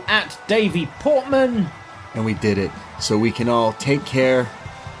find me at Davey Portman. And we did it. So we can all take care,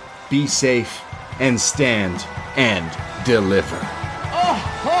 be safe, and stand and deliver.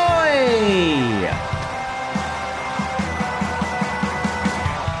 Ahoy!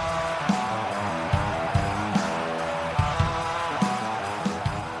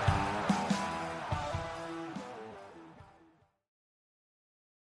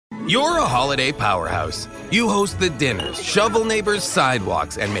 You're a holiday powerhouse. You host the dinners, shovel neighbors'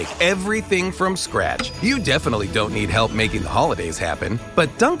 sidewalks, and make everything from scratch. You definitely don't need help making the holidays happen.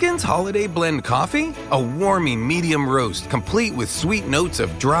 But Dunkin's Holiday Blend Coffee? A warming medium roast complete with sweet notes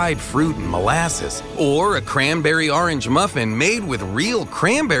of dried fruit and molasses. Or a cranberry orange muffin made with real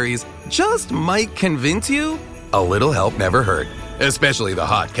cranberries just might convince you a little help never hurt. Especially the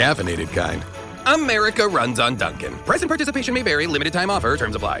hot caffeinated kind. America runs on Dunkin'. Present participation may vary. Limited time offer.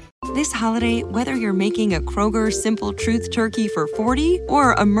 Terms apply. This holiday, whether you're making a Kroger Simple Truth Turkey for 40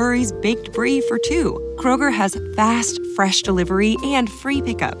 or a Murray's Baked Brie for 2, Kroger has fast, fresh delivery and free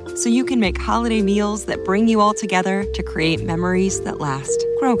pickup, so you can make holiday meals that bring you all together to create memories that last.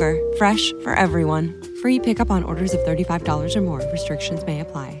 Kroger, fresh for everyone. Free pickup on orders of $35 or more. Restrictions may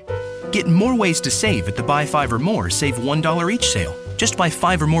apply. Get more ways to save at the Buy 5 or More Save $1 each sale. Just buy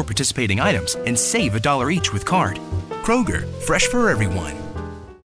 5 or more participating items and save $1 each with card. Kroger, fresh for everyone.